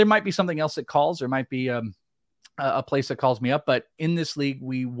 there might be something else that calls, there might be a place that calls me up, but In This League,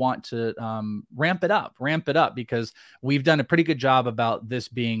 we want to ramp it up because we've done a pretty good job about this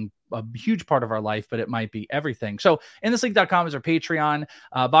being a huge part of our life, but it might be everything. So InThisLeague.com is our Patreon.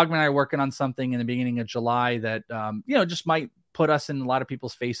 Bogman and I are working on something in the beginning of July that, just might put us in a lot of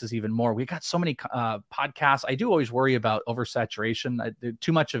people's faces even more. We got so many podcasts. I do always worry about oversaturation.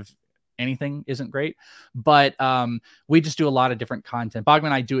 Too much of anything isn't great, but we just do a lot of different content. Bogman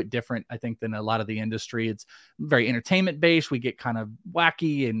and I do it different, I think, than a lot of the industry. It's very entertainment based. We get kind of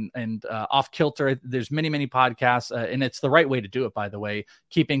wacky and off kilter. There's many podcasts, and it's the right way to do it, by the way,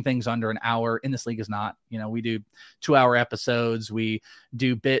 keeping things under an hour. In This League is not. We do 2-hour episodes. We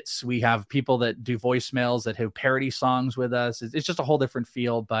do bits. We have people that do voicemails that have parody songs with us. It's just a whole different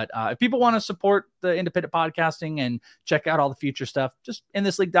feel. But if people want to support the independent podcasting and check out all the future stuff, just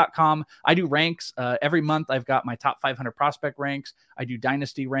InThisLeague.com. I do ranks every month. I've got my top 500 prospect ranks. I do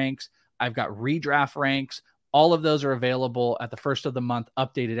dynasty ranks. I've got redraft ranks. All of those are available at the first of the month,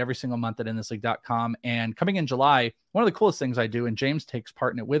 updated every single month at InThisLeague.com. And coming in July, one of the coolest things I do, and James takes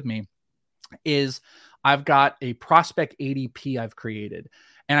part in it with me, is I've got a prospect ADP I've created.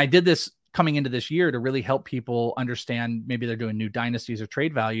 And I did this coming into this year to really help people understand maybe they're doing new dynasties or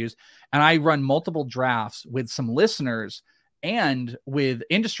trade values. And I run multiple drafts with some listeners and with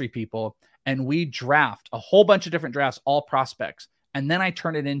industry people, and we draft a whole bunch of different drafts, all prospects. And then I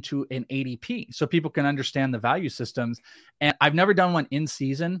turn it into an ADP so people can understand the value systems. And I've never done one in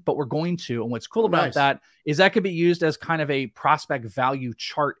season, but we're going to. And what's cool about that is that could be used as kind of a prospect value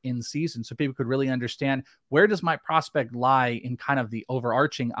chart in season. So people could really understand, where does my prospect lie in kind of the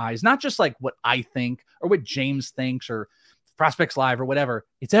overarching eyes, not just like what I think or what James thinks or Prospects Live or whatever.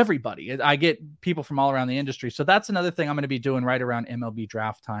 It's everybody. I get people from all around the industry. So that's another thing I'm going to be doing right around MLB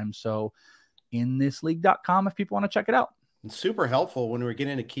draft time. So InThisLeague.com if people want to check it out. It's super helpful when we're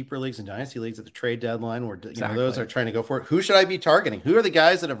getting into keeper leagues and dynasty leagues at the trade deadline where Exactly. those are trying to go for it. Who should I be targeting? Who are the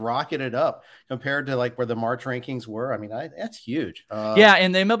guys that have rocketed up compared to like where the March rankings were? I mean, that's huge. Yeah,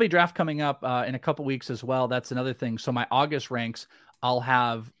 and the MLB draft coming up in a couple weeks as well. That's another thing. So my August ranks, I'll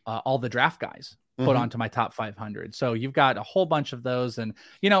have all the draft guys put onto my top 500. So you've got a whole bunch of those. And,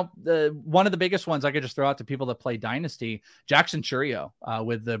 one of the biggest ones I could just throw out to people that play Dynasty, Jackson Chourio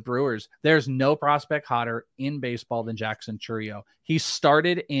with the Brewers. There's no prospect hotter in baseball than Jackson Chourio. He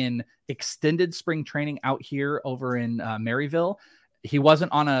started in extended spring training out here over in Maryville. He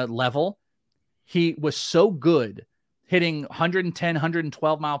wasn't on a level. He was so good hitting 110,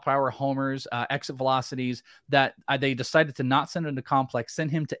 112 mile per hour homers, exit velocities, that they decided to not send him to complex, send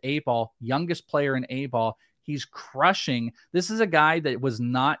him to A-ball, youngest player in A-ball. He's crushing. This is a guy that was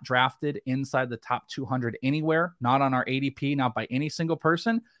not drafted inside the top 200 anywhere, not on our ADP, not by any single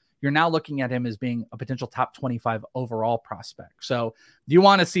person. You're now looking at him as being a potential top 25 overall prospect. So you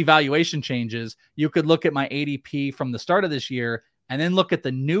want to see valuation changes, you could look at my ADP from the start of this year and then look at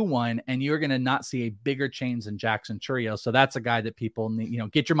the new one, and you're going to not see a bigger change than Jackson Chourio. So that's a guy that people need,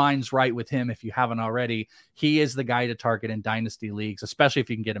 get your minds right with him if you haven't already. He is the guy to target in dynasty leagues, especially if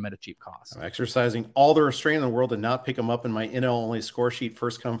you can get him at a cheap cost. I'm exercising all the restraint in the world to not pick him up in my NL only score sheet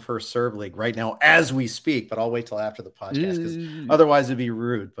first come first serve league right now as we speak, but I'll wait till after the podcast because otherwise it'd be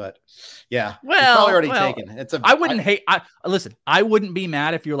rude. But yeah, it's probably already taken. I wouldn't be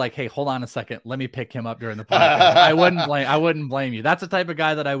mad if you're like, hey, hold on a second, let me pick him up during the podcast. I wouldn't blame you. That's the type of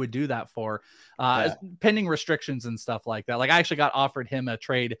guy that I would do that for, pending restrictions and stuff like that. Like I actually got offered him a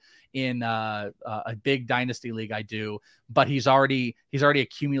trade in a big dynasty league I do, but he's already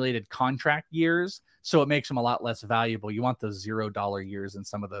accumulated contract years, so it makes him a lot less valuable. You want those $0 years in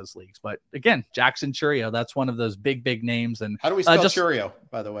some of those leagues. But again, Jackson Chourio, that's one of those big names. And how do we spell Chourio,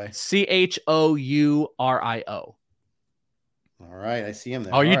 by the way? Chourio. All right, I see him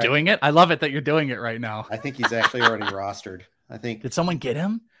there. Oh, you're doing it? I love it that you're doing it right now. I think he's actually already rostered. I think. Did someone get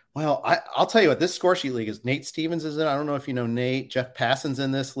him? Well, I'll tell you what, this score sheet league is Nate Stevens is in. I don't know if you know Nate. Jeff Passan's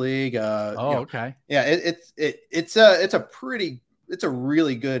in this league. Okay. Yeah, it's a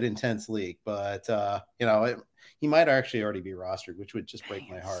really good intense league, but he might actually already be rostered, which would just break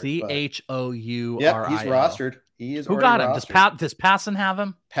my heart. Chourio. Yep, he's rostered. He is. Who got him? Rostered. Does Passan have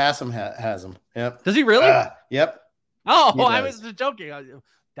him? Passan has him. Yep. Does he really? Yep. Oh, I was just joking.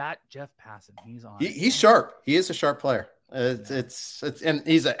 That Jeff Passan, he's on. He's sharp. He is a sharp player. It's and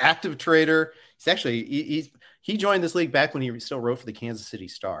he's an active trader. He's actually he joined this league back when he still wrote for the Kansas City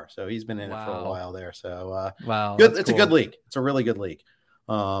Star, so he's been in it for a while there. So wow, good. It's cool. A good league. It's a really good league.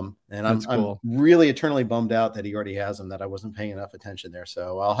 And I'm really eternally bummed out that he already has him, that I wasn't paying enough attention there.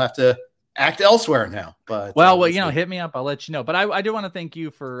 So I'll have to act elsewhere now. But hit me up, I'll let you know. But I do want to thank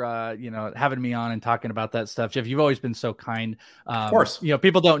you for having me on and talking about that stuff, Jeff. You've always been so kind. Of course,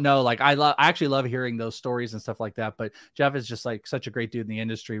 people don't know, like I actually love hearing those stories and stuff like that. But Jeff is just like such a great dude in the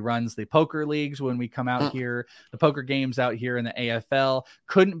industry. Runs the poker leagues when we come out here, the poker games out here in the AFL.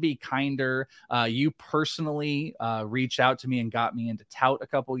 Couldn't be kinder. You personally reached out to me and got me into Tout a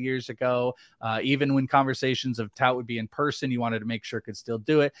couple years ago. Even when conversations of Tout would be in person, you wanted to make sure I could still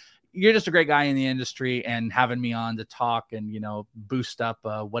do it. You're just a great guy in the industry, and having me on to talk and, boost up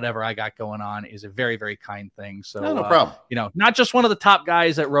whatever I got going on is a very, very kind thing. So no problem. Not just one of the top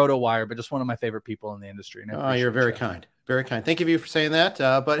guys at RotoWire, but just one of my favorite people in the industry. You're very kind. Very kind. Thank you for saying that.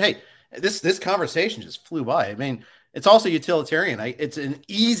 But hey, this conversation just flew by. I mean, it's also utilitarian. It's an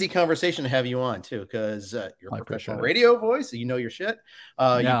easy conversation to have you on too, because you're a professional radio voice. You know your shit.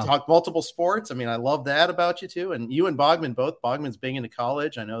 You talk multiple sports. I mean, I love that about you too. And you and Bogman both. Bogman's big into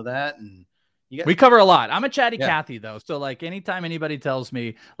college. I know that. And we cover a lot. I'm a chatty Cathy though. So like anytime anybody tells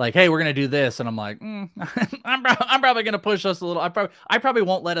me like, hey, we're going to do this. And I'm like, I'm probably going to push us a little. I probably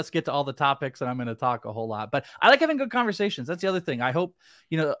won't let us get to all the topics, and I'm going to talk a whole lot, but I like having good conversations. That's the other thing. I hope,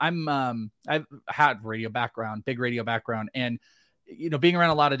 I've had big radio background, and, being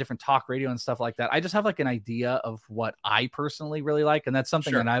around a lot of different talk radio and stuff like that, I just have like an idea of what I personally really like. And that's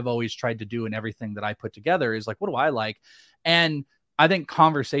something that I've always tried to do in everything that I put together is like, what do I like? And I think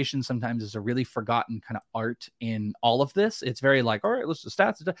conversation sometimes is a really forgotten kind of art in all of this. It's very like, all right, let's do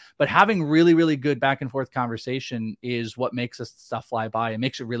stats. But having really, really good back and forth conversation is what makes this stuff fly by and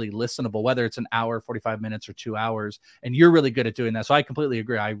makes it really listenable, whether it's an hour, 45 minutes, or 2 hours. And you're really good at doing that. So I completely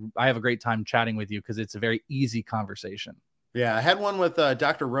agree. I have a great time chatting with you because it's a very easy conversation. Yeah, I had one with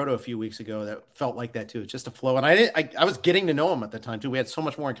Dr. Roto a few weeks ago that felt like that too. It's just a flow. And I was getting to know him at the time too. We had so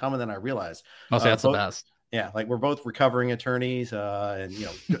much more in common than I realized. That's the best. Yeah, like we're both recovering attorneys and,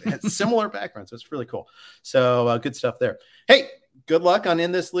 had similar backgrounds. So it's really cool. So good stuff there. Hey, good luck on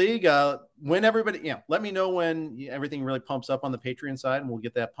In This League. When everybody, let me know when everything really pumps up on the Patreon side, and we'll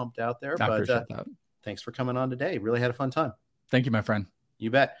get that pumped out there. But thanks for coming on today. Really had a fun time. Thank you, my friend. You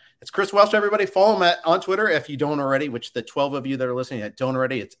bet. It's Chris Welsh, everybody. Follow him on Twitter if you don't already, which the 12 of you that are listening that don't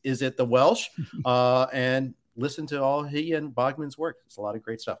already, it's Is It The Welsh? And listen to all he and Bogman's work. It's a lot of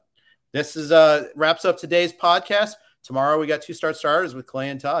great stuff. This is wraps up today's podcast. Tomorrow we got 2 Start Starters with Clay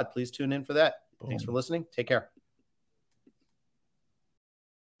and Todd. Please tune in for that. Thanks for listening. Take care.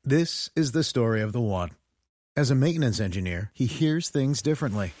 This is the story of the one. As a maintenance engineer, he hears things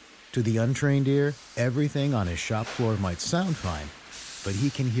differently. To the untrained ear, everything on his shop floor might sound fine, but he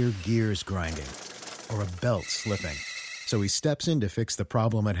can hear gears grinding or a belt slipping. So he steps in to fix the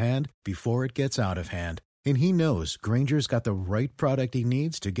problem at hand before it gets out of hand. And he knows Grainger's got the right product he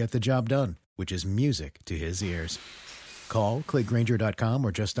needs to get the job done, which is music to his ears. Call, click Grainger.com,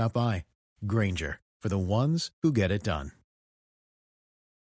 or just stop by. Grainger, for the ones who get it done.